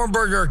 Mr.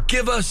 Hornberger,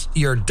 give us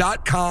your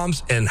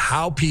 .coms and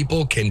how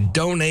people can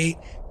donate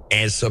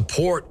and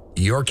support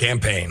your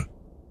campaign.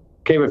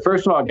 Okay, but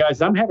first of all, guys,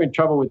 I'm having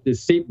trouble with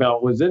this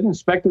seatbelt. Was it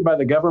inspected by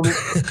the government?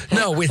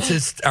 No, it's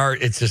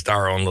just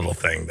our own little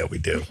thing that we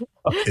do.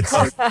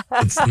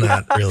 It's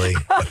not really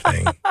a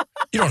thing.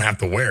 You don't have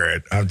to wear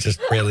it. I'm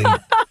just really,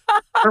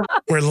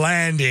 we're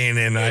landing,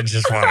 and I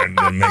just wanted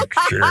to make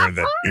sure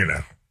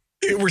that,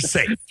 we're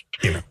safe,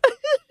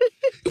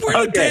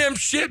 We're in a damn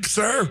ship,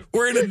 sir.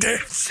 We're in a damn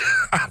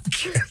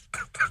ship.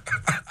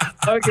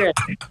 Okay.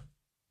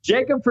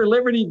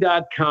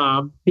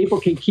 JacobForLiberty.com. People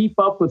can keep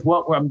up with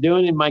what I'm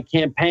doing in my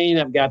campaign.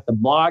 I've got the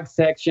blog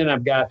section.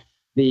 I've got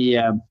the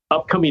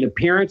upcoming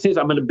appearances.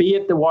 I'm going to be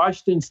at the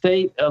Washington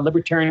State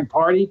Libertarian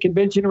Party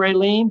convention,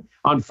 Raylene,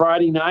 on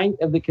Friday night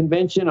of the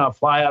convention. I'll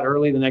fly out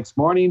early the next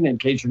morning in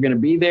case you're going to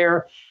be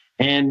there.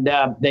 And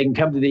they can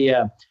come to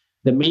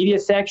the media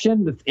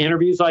section. The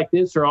interviews like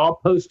this are all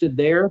posted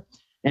there.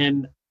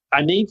 And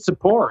I need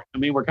support. I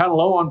mean, we're kind of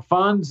low on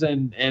funds.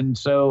 And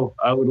so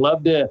I would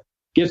love to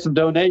get some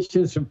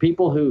donations from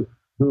people who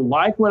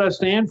like what I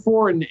stand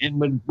for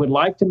and would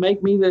like to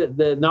make me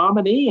the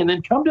nominee, and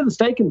then come to the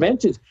state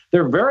conventions.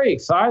 They're very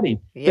exciting.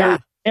 Yeah.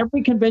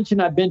 Every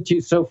convention I've been to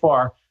so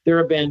far, there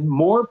have been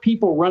more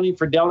people running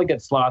for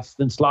delegate slots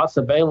than slots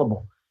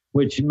available,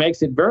 which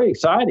makes it very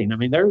exciting. I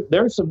mean,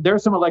 there's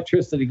some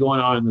electricity going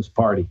on in this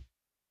party.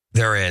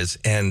 There is.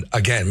 And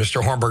again,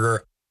 Mr. Hornberger,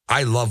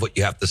 I love what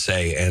you have to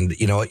say. And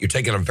you know what? You're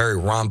taking a very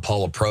Ron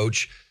Paul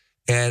approach.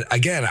 And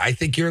again, I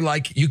think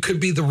you could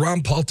be the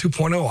Ron Paul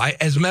 2.0.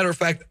 As a matter of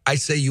fact, I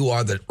say you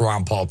are the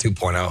Ron Paul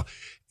 2.0.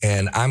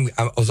 And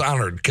I was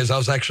honored because I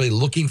was actually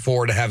looking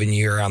forward to having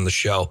you here on the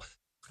show.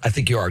 I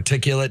think you're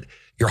articulate,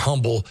 you're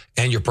humble,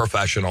 and you're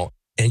professional,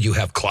 and you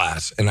have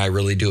class. And I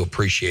really do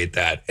appreciate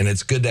that. And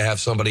it's good to have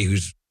somebody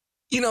who's,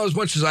 as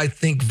much as I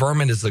think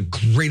Vermin is the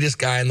greatest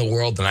guy in the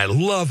world, and I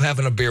love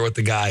having a beer with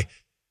the guy,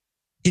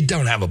 you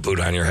don't have a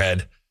boot on your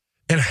head.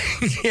 And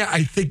yeah,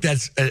 I think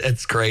that's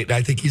great.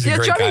 I think he's a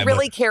great guy. Johnny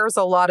really cares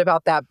a lot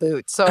about that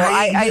boot. So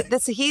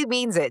he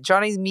means it.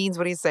 Johnny means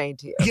what he's saying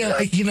to you. Yeah,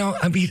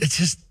 it's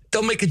just,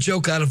 don't make a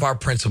joke out of our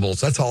principles.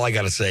 That's all I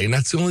got to say. And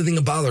that's the only thing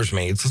that bothers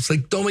me. It's just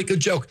like, don't make a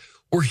joke.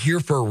 We're here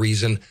for a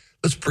reason.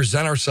 Let's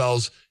present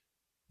ourselves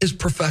as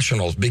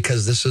professionals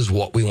because this is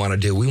what we want to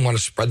do. We want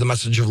to spread the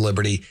message of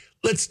liberty.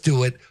 Let's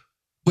do it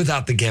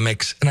without the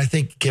gimmicks. And I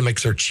think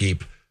gimmicks are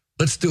cheap.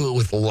 Let's do it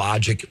with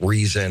logic,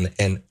 reason,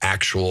 and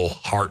actual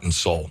heart and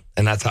soul.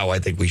 And that's how I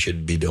think we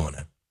should be doing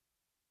it.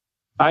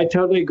 I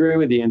totally agree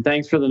with you. And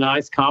thanks for the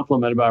nice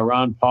compliment about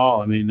Ron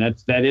Paul. I mean,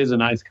 that is a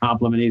nice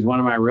compliment. He's one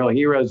of my real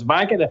heroes. If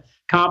I could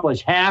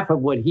accomplish half of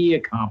what he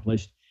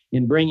accomplished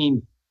in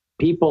bringing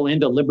people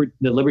into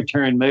the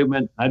libertarian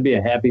movement, I'd be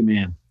a happy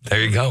man.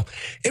 There you go.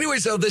 Anyway,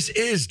 so this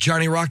is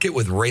Johnny Rocket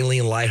with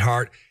Raylene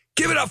Lightheart.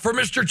 Give it up for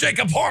Mr.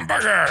 Jacob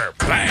Hornberger.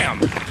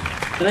 Bam.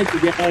 Thank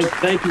you, guys.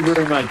 Thank you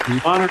very much. I'm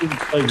honored and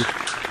pleasure.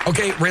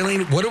 Okay,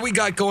 Raylene, what do we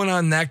got going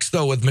on next,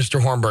 though, with Mr.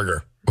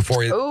 Hornberger?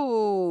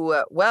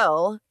 Oh,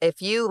 well,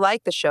 if you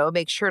like the show,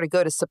 make sure to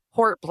go to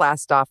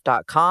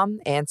supportblastoff.com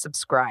and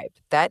subscribe.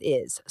 That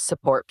is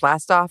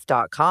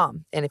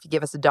supportblastoff.com. And if you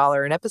give us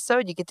 $1 an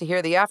episode, you get to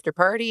hear the after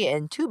party,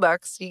 and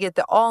 $2, you get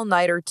the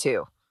all-nighter,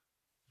 too.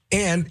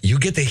 And you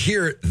get to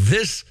hear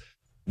this.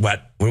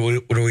 What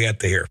do we have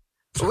to hear?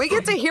 We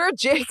get to hear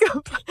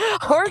Jacob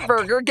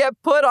Hornberger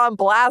get put on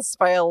blast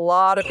by a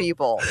lot of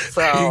people.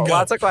 So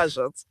lots of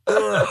questions.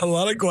 A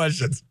lot of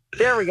questions.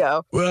 There we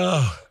go.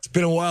 Well, it's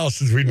been a while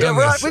since we've done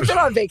this. We've been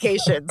on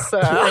vacation. So.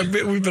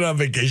 We've been on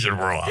vacation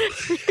for a while.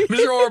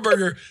 Mr.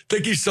 Hornberger,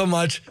 thank you so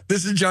much.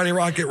 This is Johnny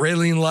Rocket,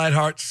 Raylene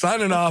Lightheart,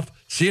 signing off.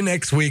 See you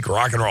next week.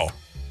 Rock and roll.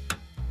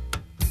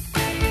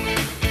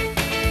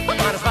 -5,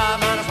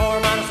 -4,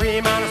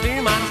 -3,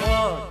 -2,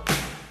 -1.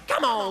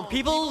 Come on,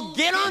 people,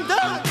 get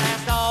undone.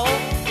 Blast off.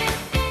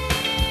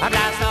 I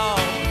blast off.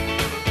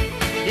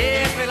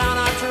 Yes, we're on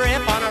a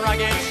trip on a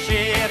rugged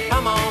ship.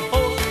 Come on,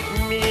 folks,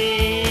 with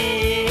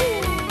me.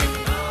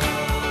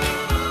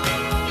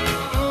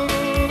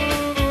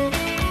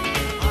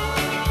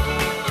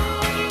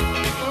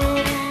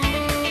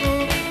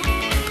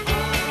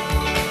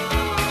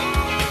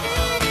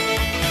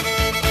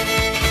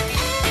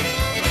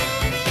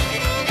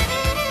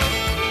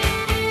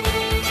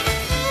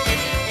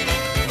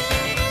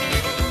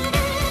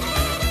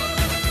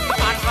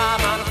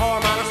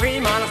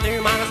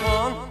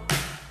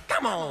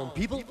 Come on,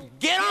 people,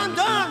 get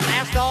undone.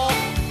 Blast off.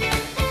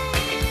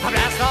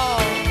 Blast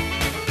off.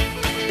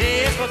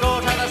 This will go